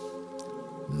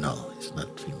 No, it's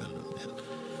not female or male.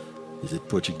 Is it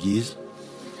Portuguese?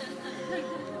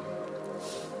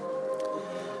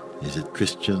 Is it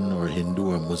Christian or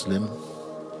Hindu or Muslim?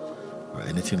 Or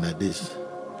anything like this?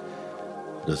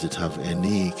 Does it have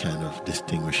any kind of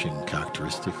distinguishing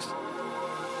characteristics?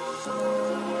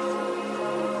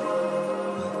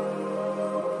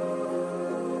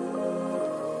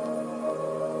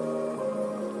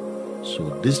 So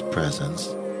this presence,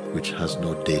 which has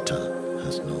no data,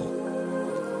 has no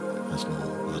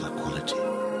other quality,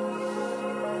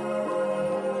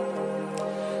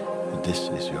 this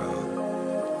is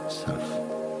your self.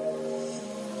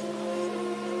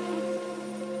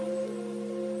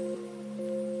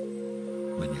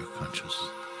 When you're conscious.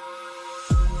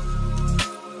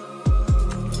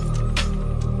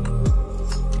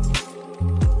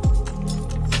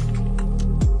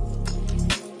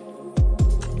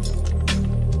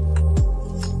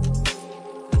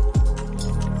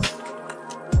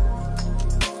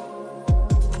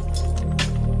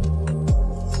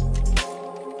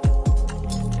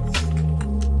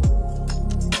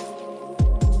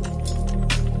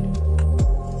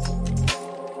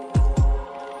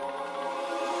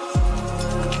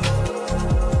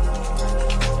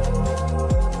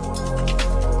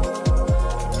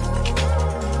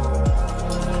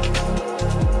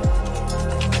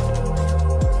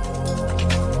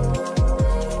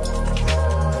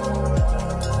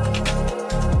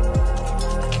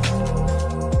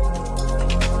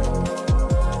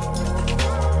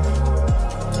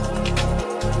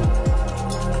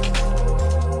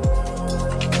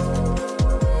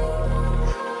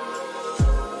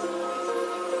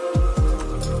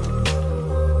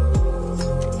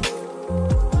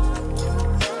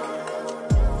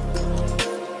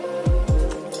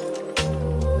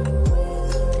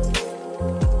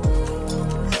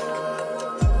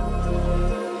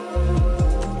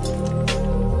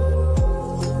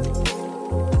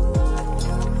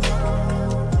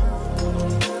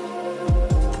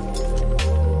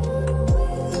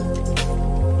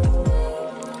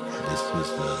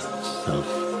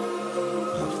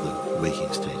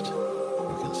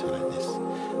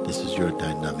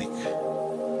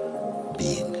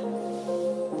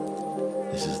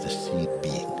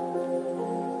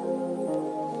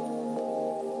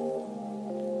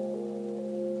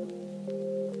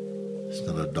 It's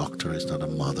not a doctor, it's not a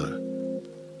mother,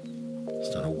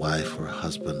 it's not a wife or a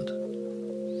husband,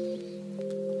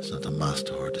 it's not a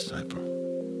master or a disciple.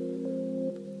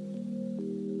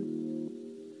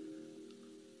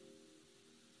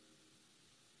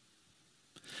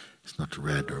 It's not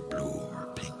red or blue or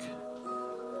pink.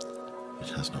 It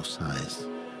has no size,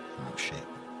 no shape.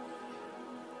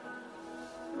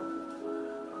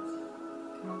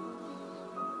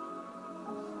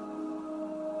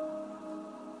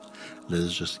 Let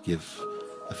us just give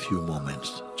a few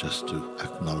moments just to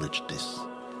acknowledge this,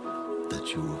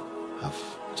 that you have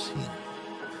seen.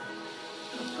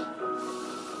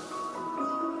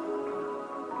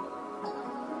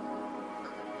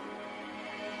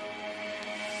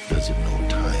 Does it know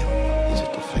time? Is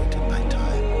it affected by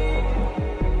time?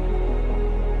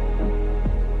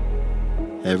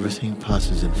 Everything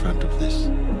passes in front of this.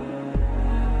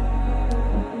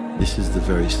 This is the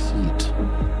very seat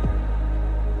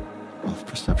of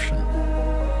perception,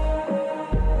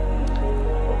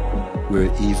 where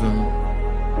even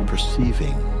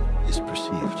perceiving is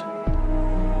perceived.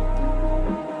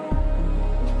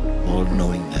 All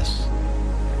knowingness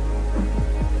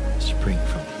spring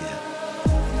from here.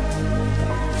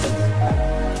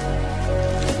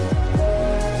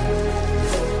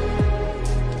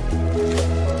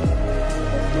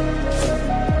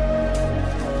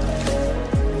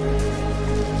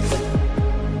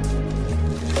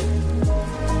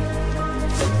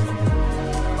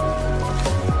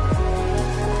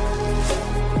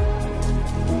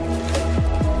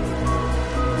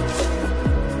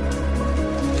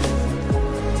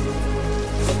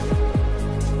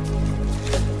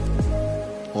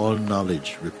 All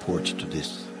knowledge reports to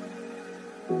this.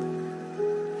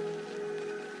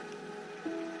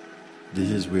 This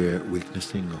is where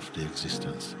witnessing of the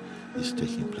existence is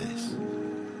taking place.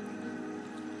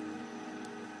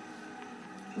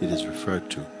 It is referred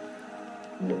to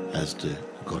as the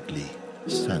godly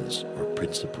sense or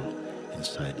principle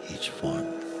inside each form.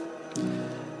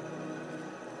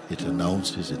 It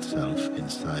announces itself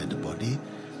inside the body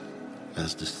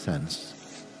as the sense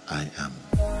I am.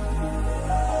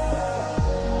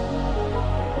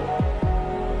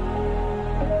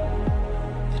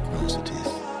 It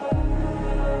is,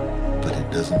 but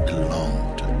it doesn't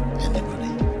belong to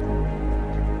anybody,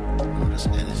 nor does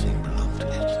anything belong to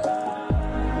it.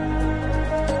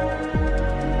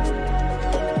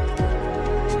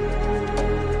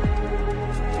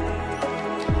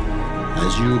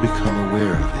 As you become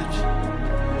aware of it,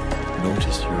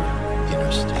 notice your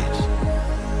inner state.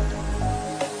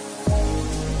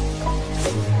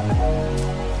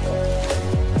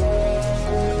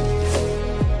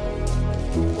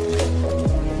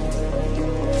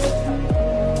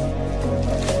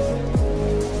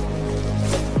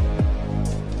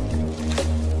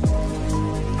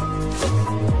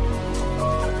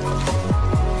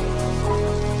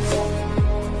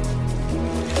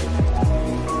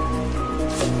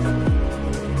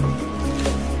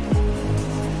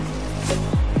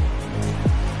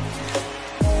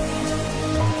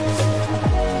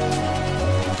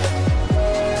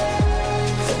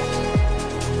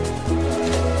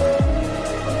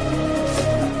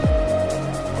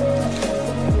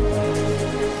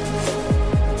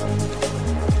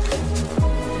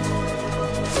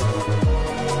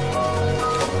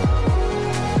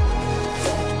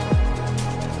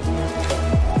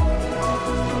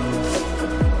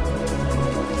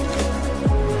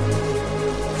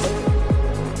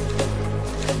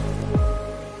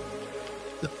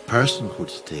 personhood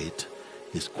state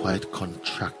is quite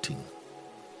contracting.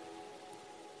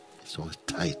 It's always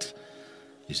tight,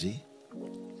 you see.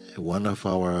 One of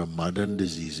our modern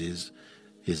diseases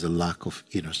is a lack of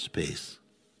inner space,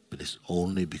 but it's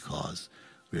only because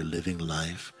we're living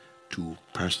life too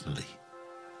personally.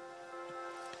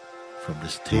 From the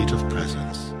state of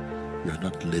presence, we are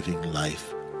not living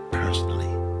life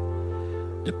personally.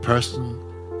 The person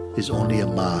is only a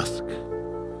mask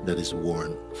that is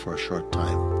worn for a short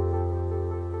time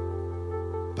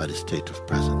by the state of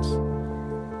presence.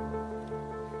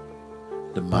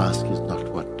 The mask is not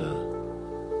what the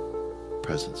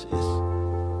presence is.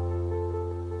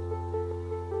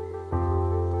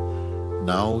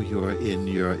 Now you're in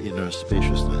your inner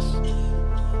spaciousness.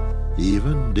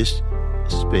 Even this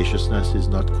spaciousness is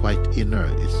not quite inner.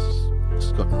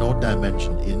 It's got no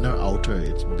dimension, inner, outer.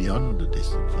 It's beyond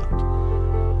this, in fact.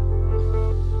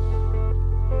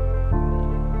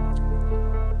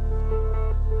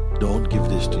 Don't give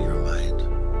this to your mind.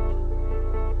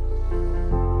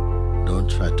 Don't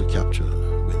try to capture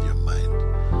with your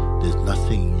mind. There's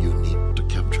nothing you need to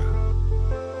capture.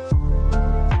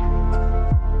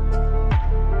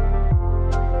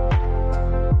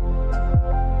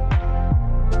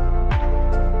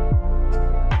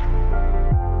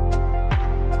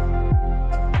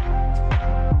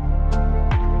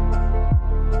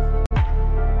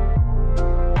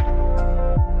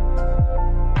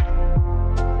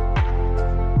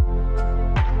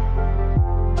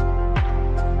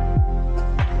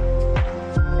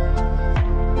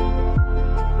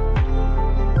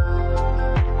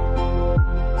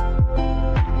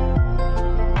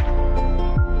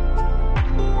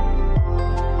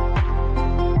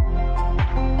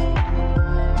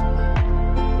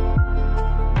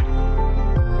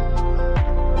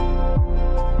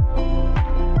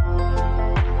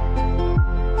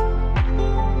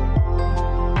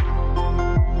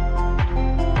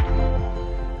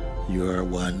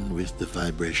 The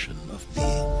vibration of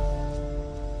being,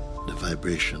 the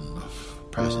vibration of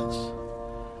presence.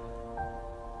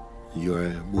 You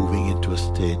are moving into a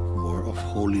state more of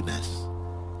holiness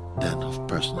than of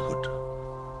personhood.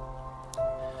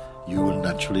 You will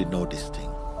naturally know this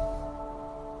thing.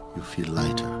 You feel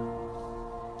lighter.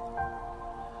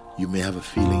 You may have a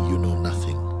feeling you know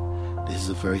nothing. This is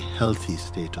a very healthy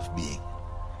state of being.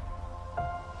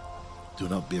 Do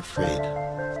not be afraid.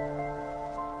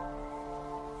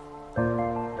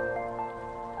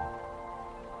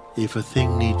 If a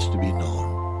thing needs to be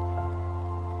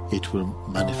known, it will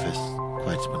manifest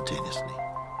quite spontaneously.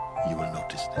 You will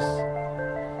notice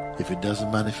this. If it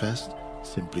doesn't manifest,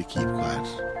 simply keep quiet.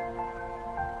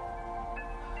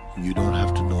 You don't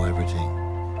have to know everything.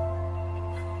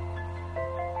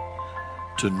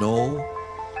 To know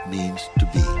means to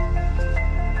be.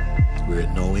 Where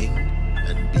knowing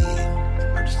and being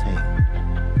are the same.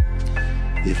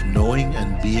 If knowing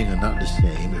and being are not the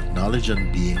same, if knowledge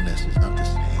and beingness is not the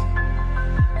same,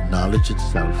 knowledge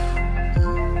itself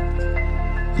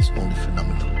is only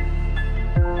phenomenal.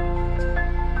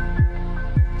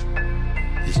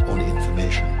 It's only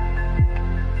information.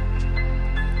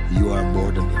 You are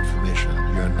more than information.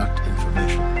 You are not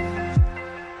information.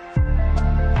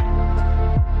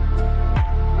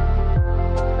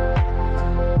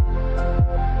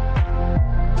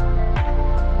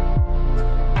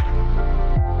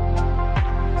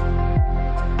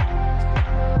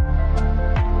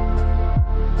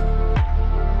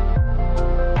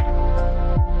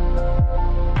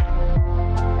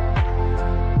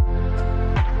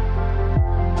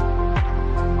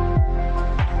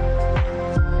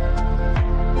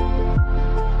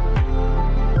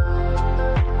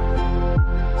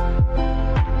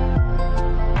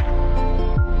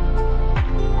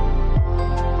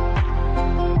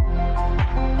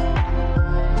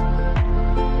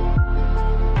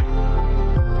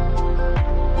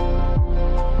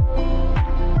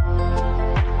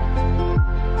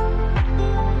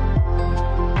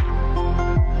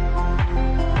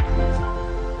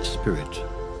 Spirit,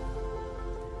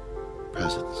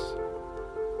 presence,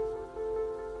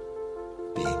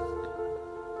 being.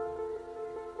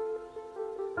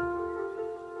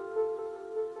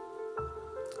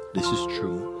 This is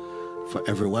true for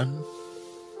everyone.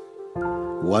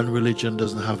 One religion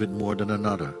doesn't have it more than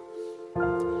another.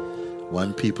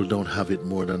 One people don't have it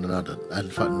more than another. And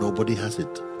in fact, nobody has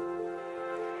it.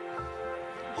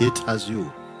 It has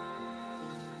you.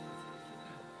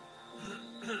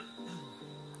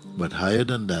 But higher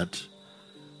than that,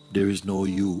 there is no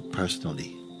you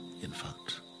personally, in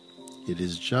fact. It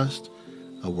is just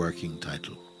a working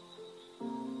title.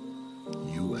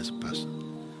 You as a person.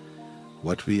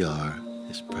 What we are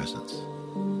is presence.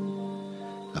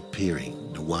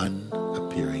 appearing, the one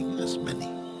appearing as many,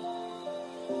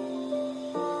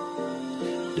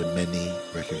 the many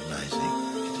recognizing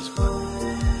it is one.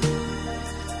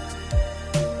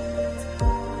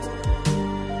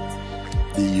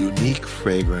 The unique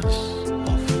fragrance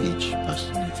of each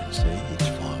person, you can say, each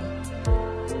form,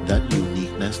 that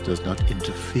uniqueness does not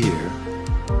interfere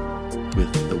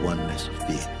with the oneness of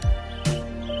being.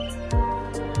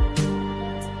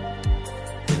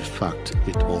 In fact,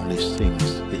 it only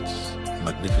sings its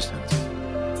magnificence,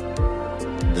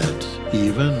 that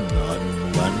even on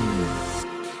one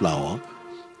flower,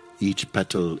 each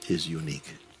petal is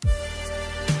unique.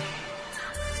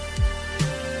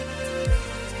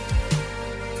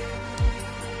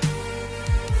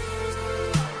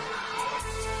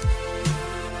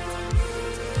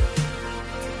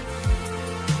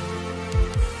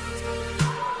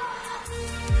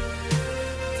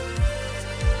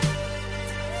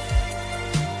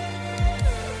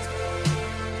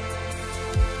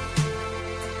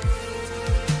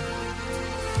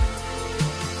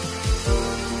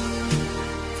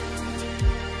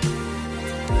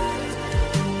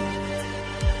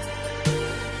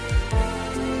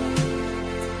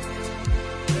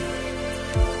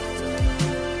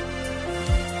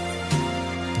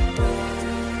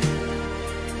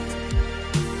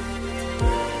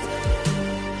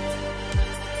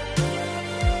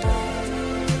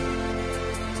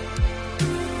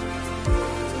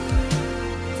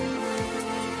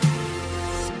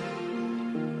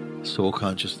 Soul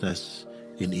consciousness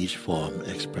in each form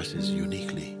expresses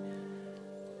uniquely,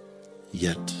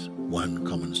 yet one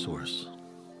common source.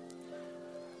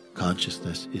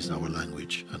 Consciousness is our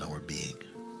language and our being.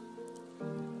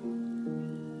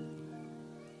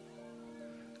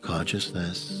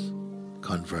 Consciousness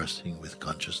conversing with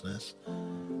consciousness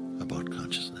about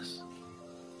consciousness.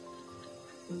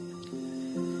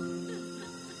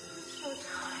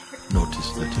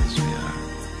 Notice that as we are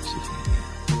sitting here,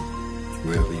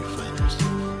 wherever you find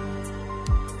yourself,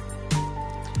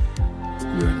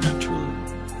 your natural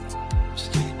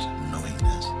state,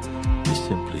 knowingness, is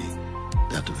simply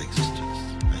that of existence.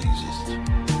 I exist.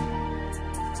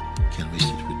 Can we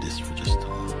sit with this for just a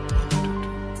moment or two?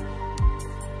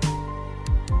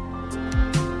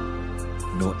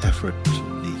 No effort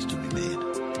needs to be made.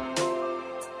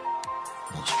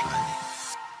 No striving.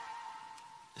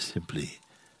 Simply,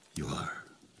 you are.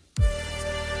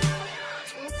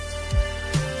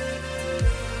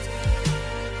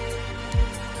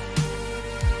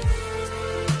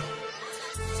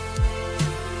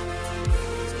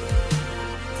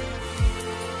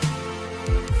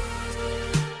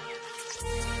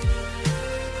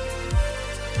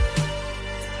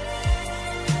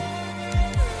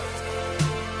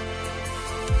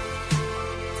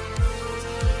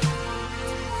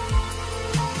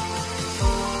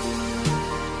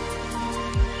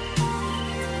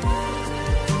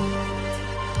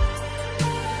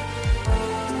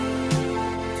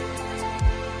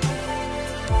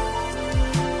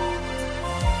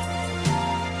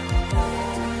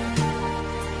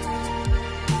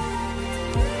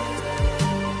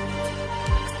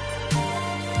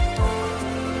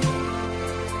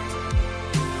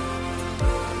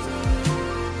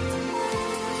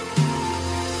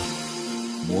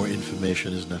 More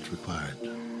information is not required.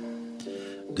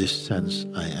 This sense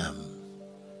I am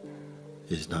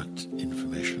is not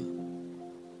information.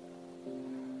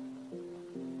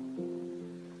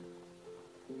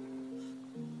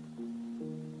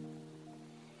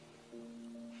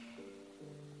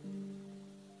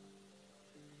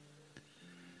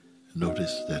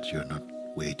 Notice that you're not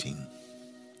waiting.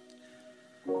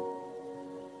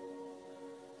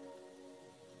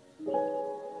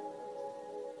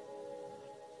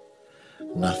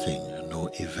 Nothing, no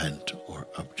event or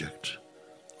object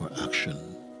or action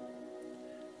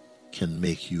can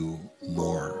make you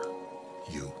more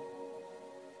you.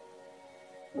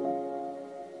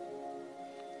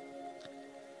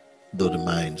 Though the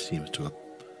mind seems to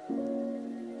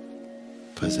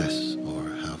possess or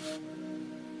have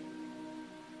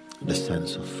the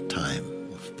sense of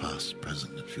time, of past,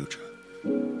 present, and future,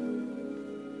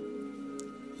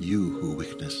 you who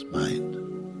witness mind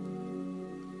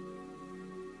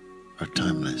are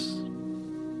timeless.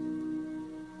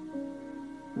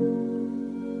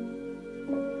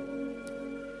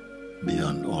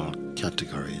 Beyond all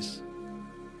categories.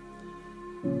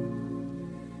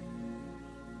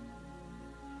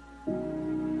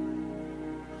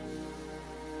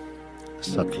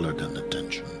 Subtler than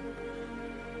attention,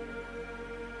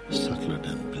 subtler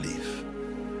than belief.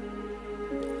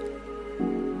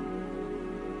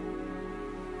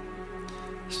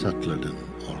 Subtler than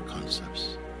all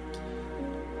concepts,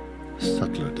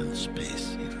 subtler than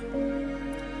space even,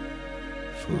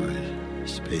 for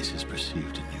space is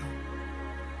perceived in you.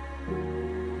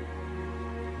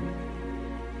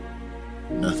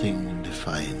 Nothing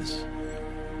defines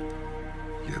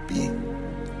your being,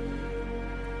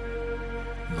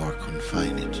 nor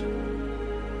confine it.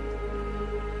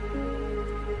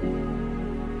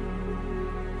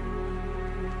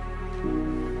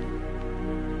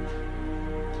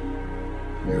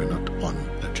 You're not on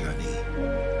a journey.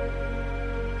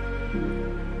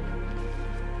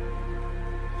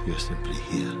 You're simply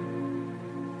here.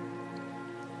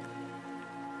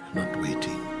 You're not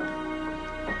waiting,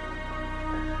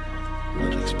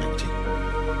 not expecting.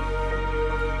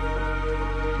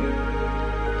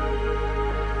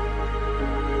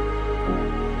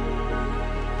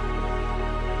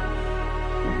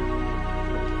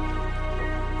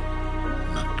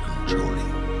 Not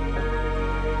controlling.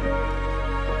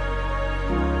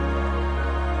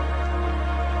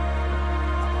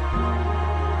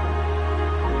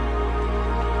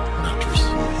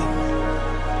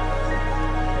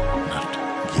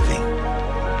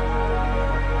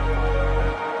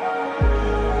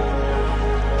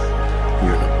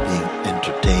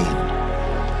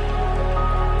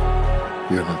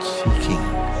 You're not seeking.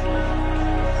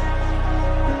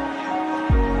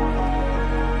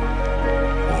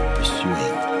 Or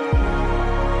pursuing.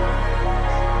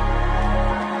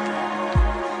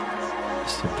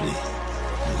 Simply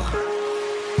you are.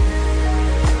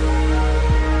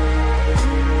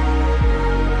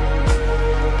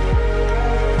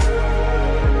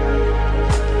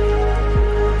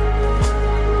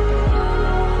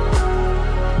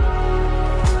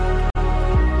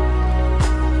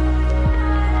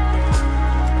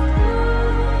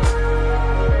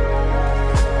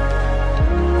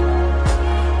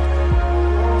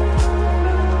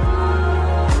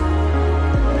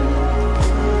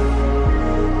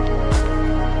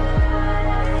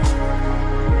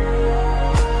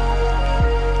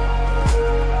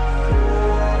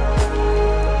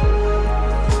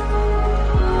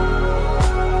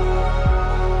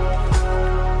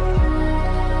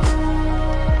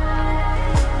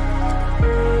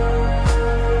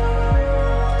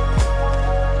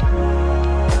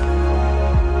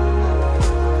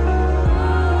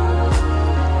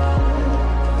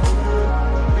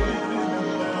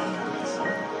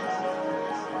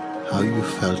 How you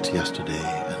felt yesterday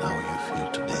and how you feel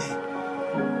today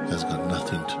has got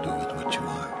nothing to do with what you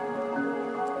are.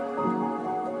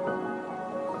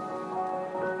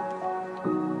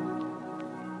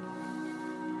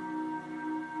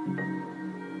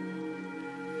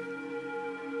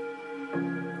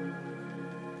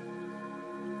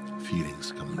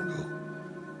 Feelings come and go,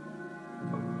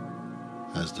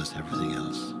 as does everything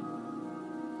else.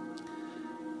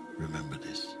 Remember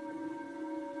this.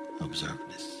 Observe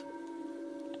this.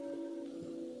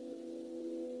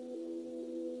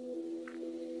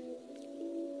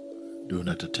 Do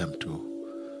not attempt to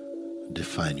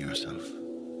define yourself,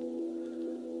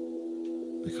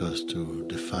 because to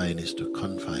define is to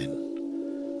confine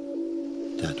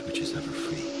that which is ever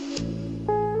free.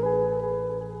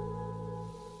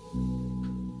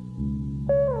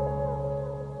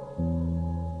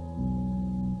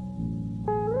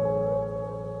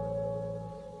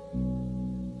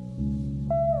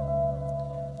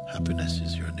 Happiness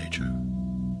is your nature,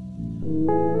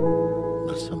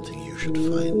 not something you should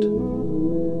find.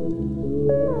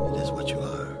 It is what you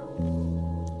are.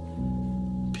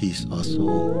 Peace also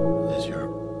is your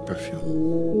perfume.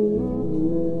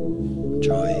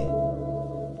 Joy,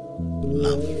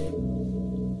 love.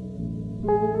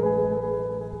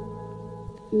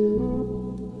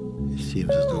 It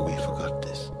seems as though we forgot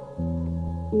this.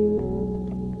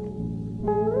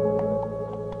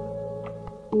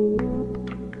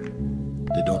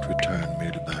 They don't return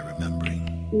merely by remembering,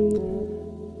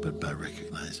 but by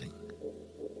recognizing.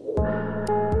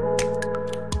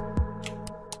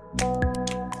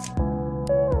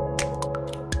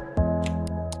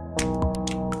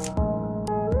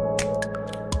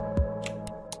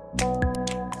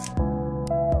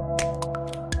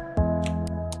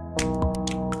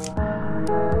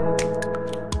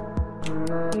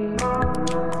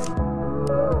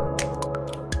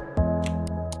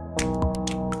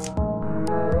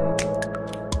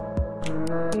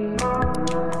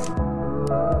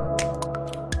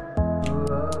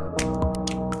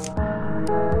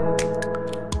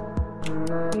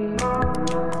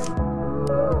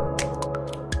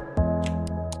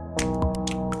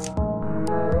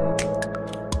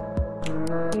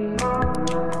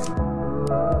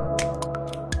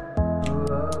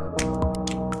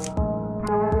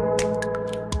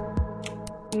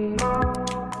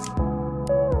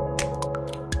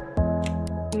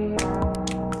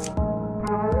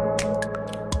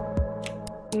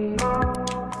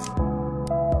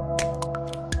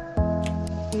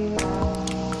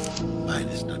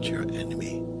 not your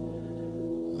enemy.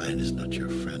 Mind is not your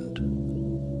friend.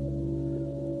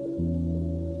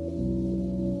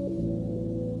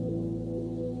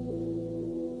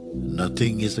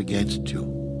 Nothing is against you.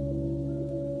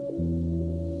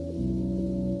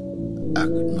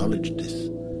 Acknowledge this.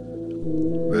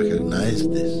 Recognize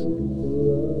this.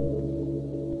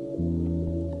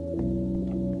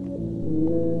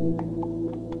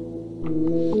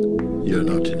 You're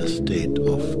not in a state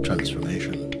of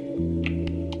transformation.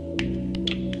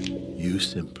 You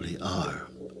simply are.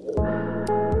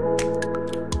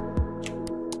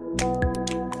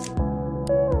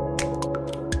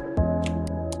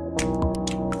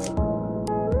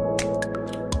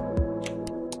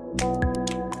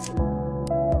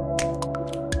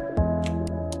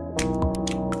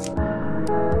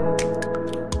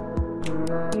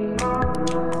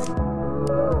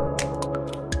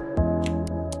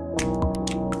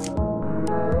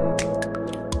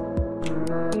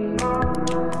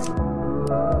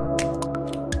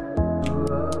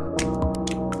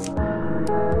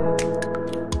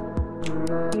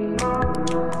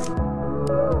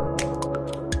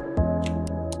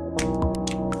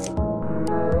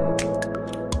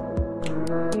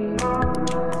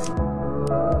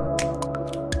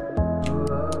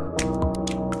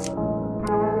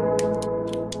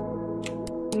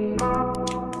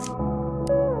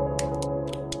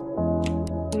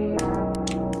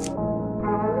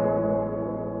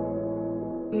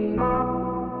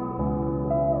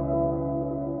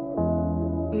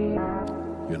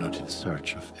 You're not in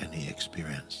search of any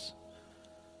experience.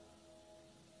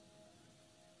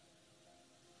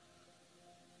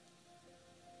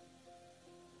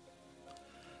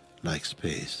 Like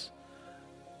space,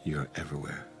 you're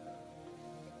everywhere.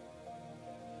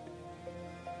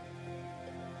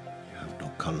 You have no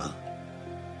color,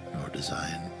 nor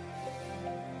design,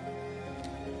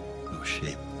 no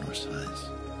shape, nor size.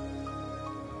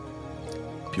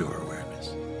 Pure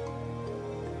awareness.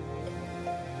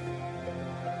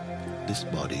 This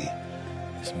body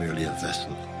is merely a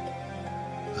vessel,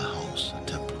 a house, a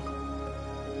temple,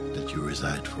 that you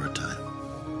reside for a time.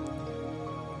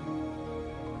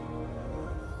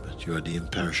 But you are the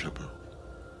imperishable,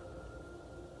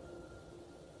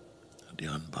 the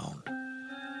unbound.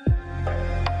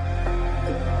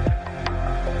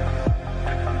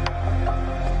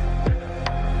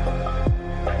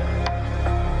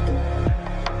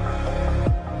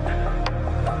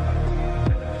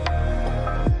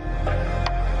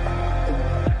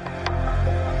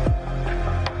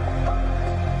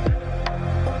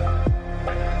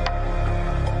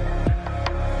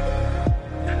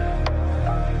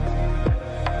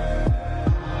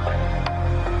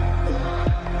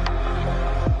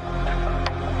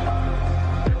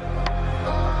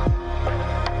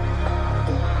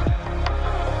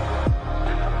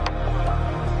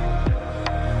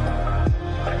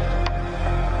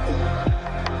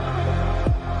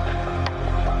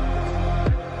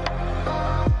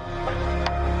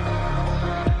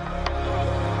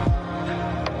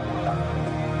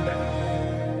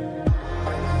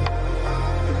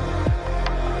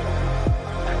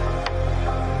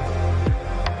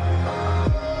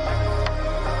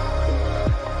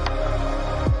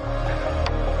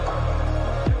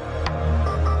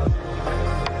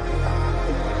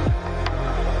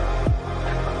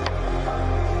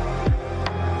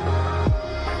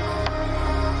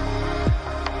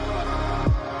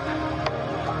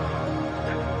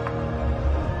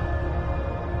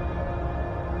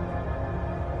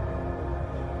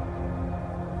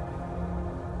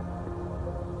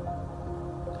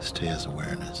 Stay as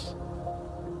awareness.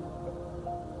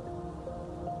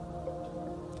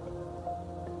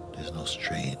 There's no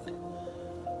strain.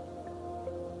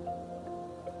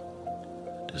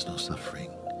 There's no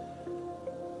suffering.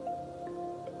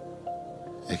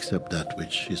 Except that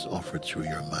which is offered through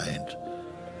your mind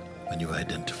when you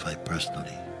identify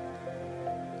personally.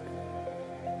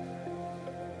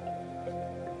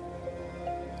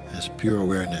 As pure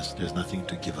awareness, there's nothing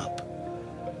to give up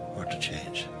or to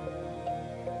change.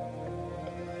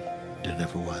 There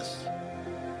never was.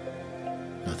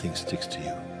 Nothing sticks to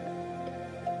you.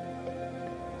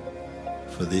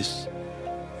 For this,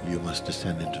 you must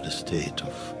descend into the state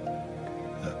of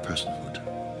personhood.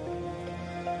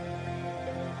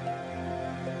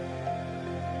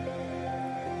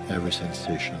 Every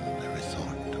sensation, every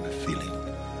thought, every feeling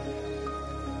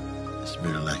is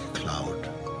merely like a cloud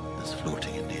that's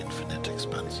floating in the infinite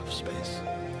expanse of space.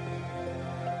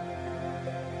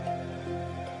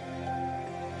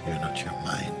 You're not your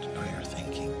mind nor your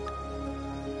thinking.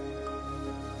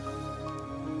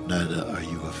 Neither are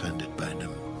you offended by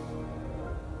them.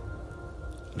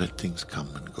 Let things come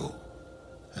and go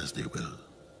as they will.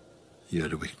 You are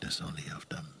the witness only of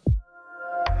them.